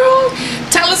yeah, girl,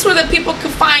 tell us where the people can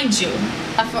find you.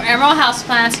 For Emerald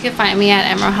Houseplants, you can find me at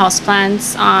Emerald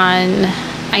Houseplants on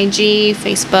IG,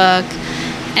 Facebook,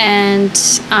 and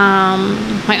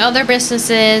my other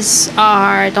businesses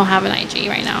don't have an IG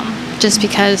right now, just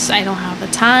because I don't have the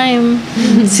time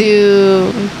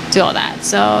to do all that.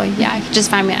 So yeah, you can just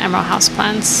find me at Emerald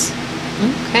Houseplants.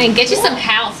 Okay, get you some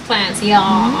house plants,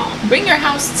 y'all. Bring your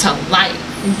house to life.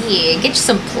 Yeah, get you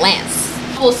some plants.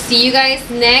 We'll see you guys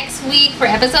next week for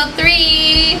episode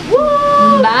 3. Woo!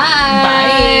 Bye. Bye.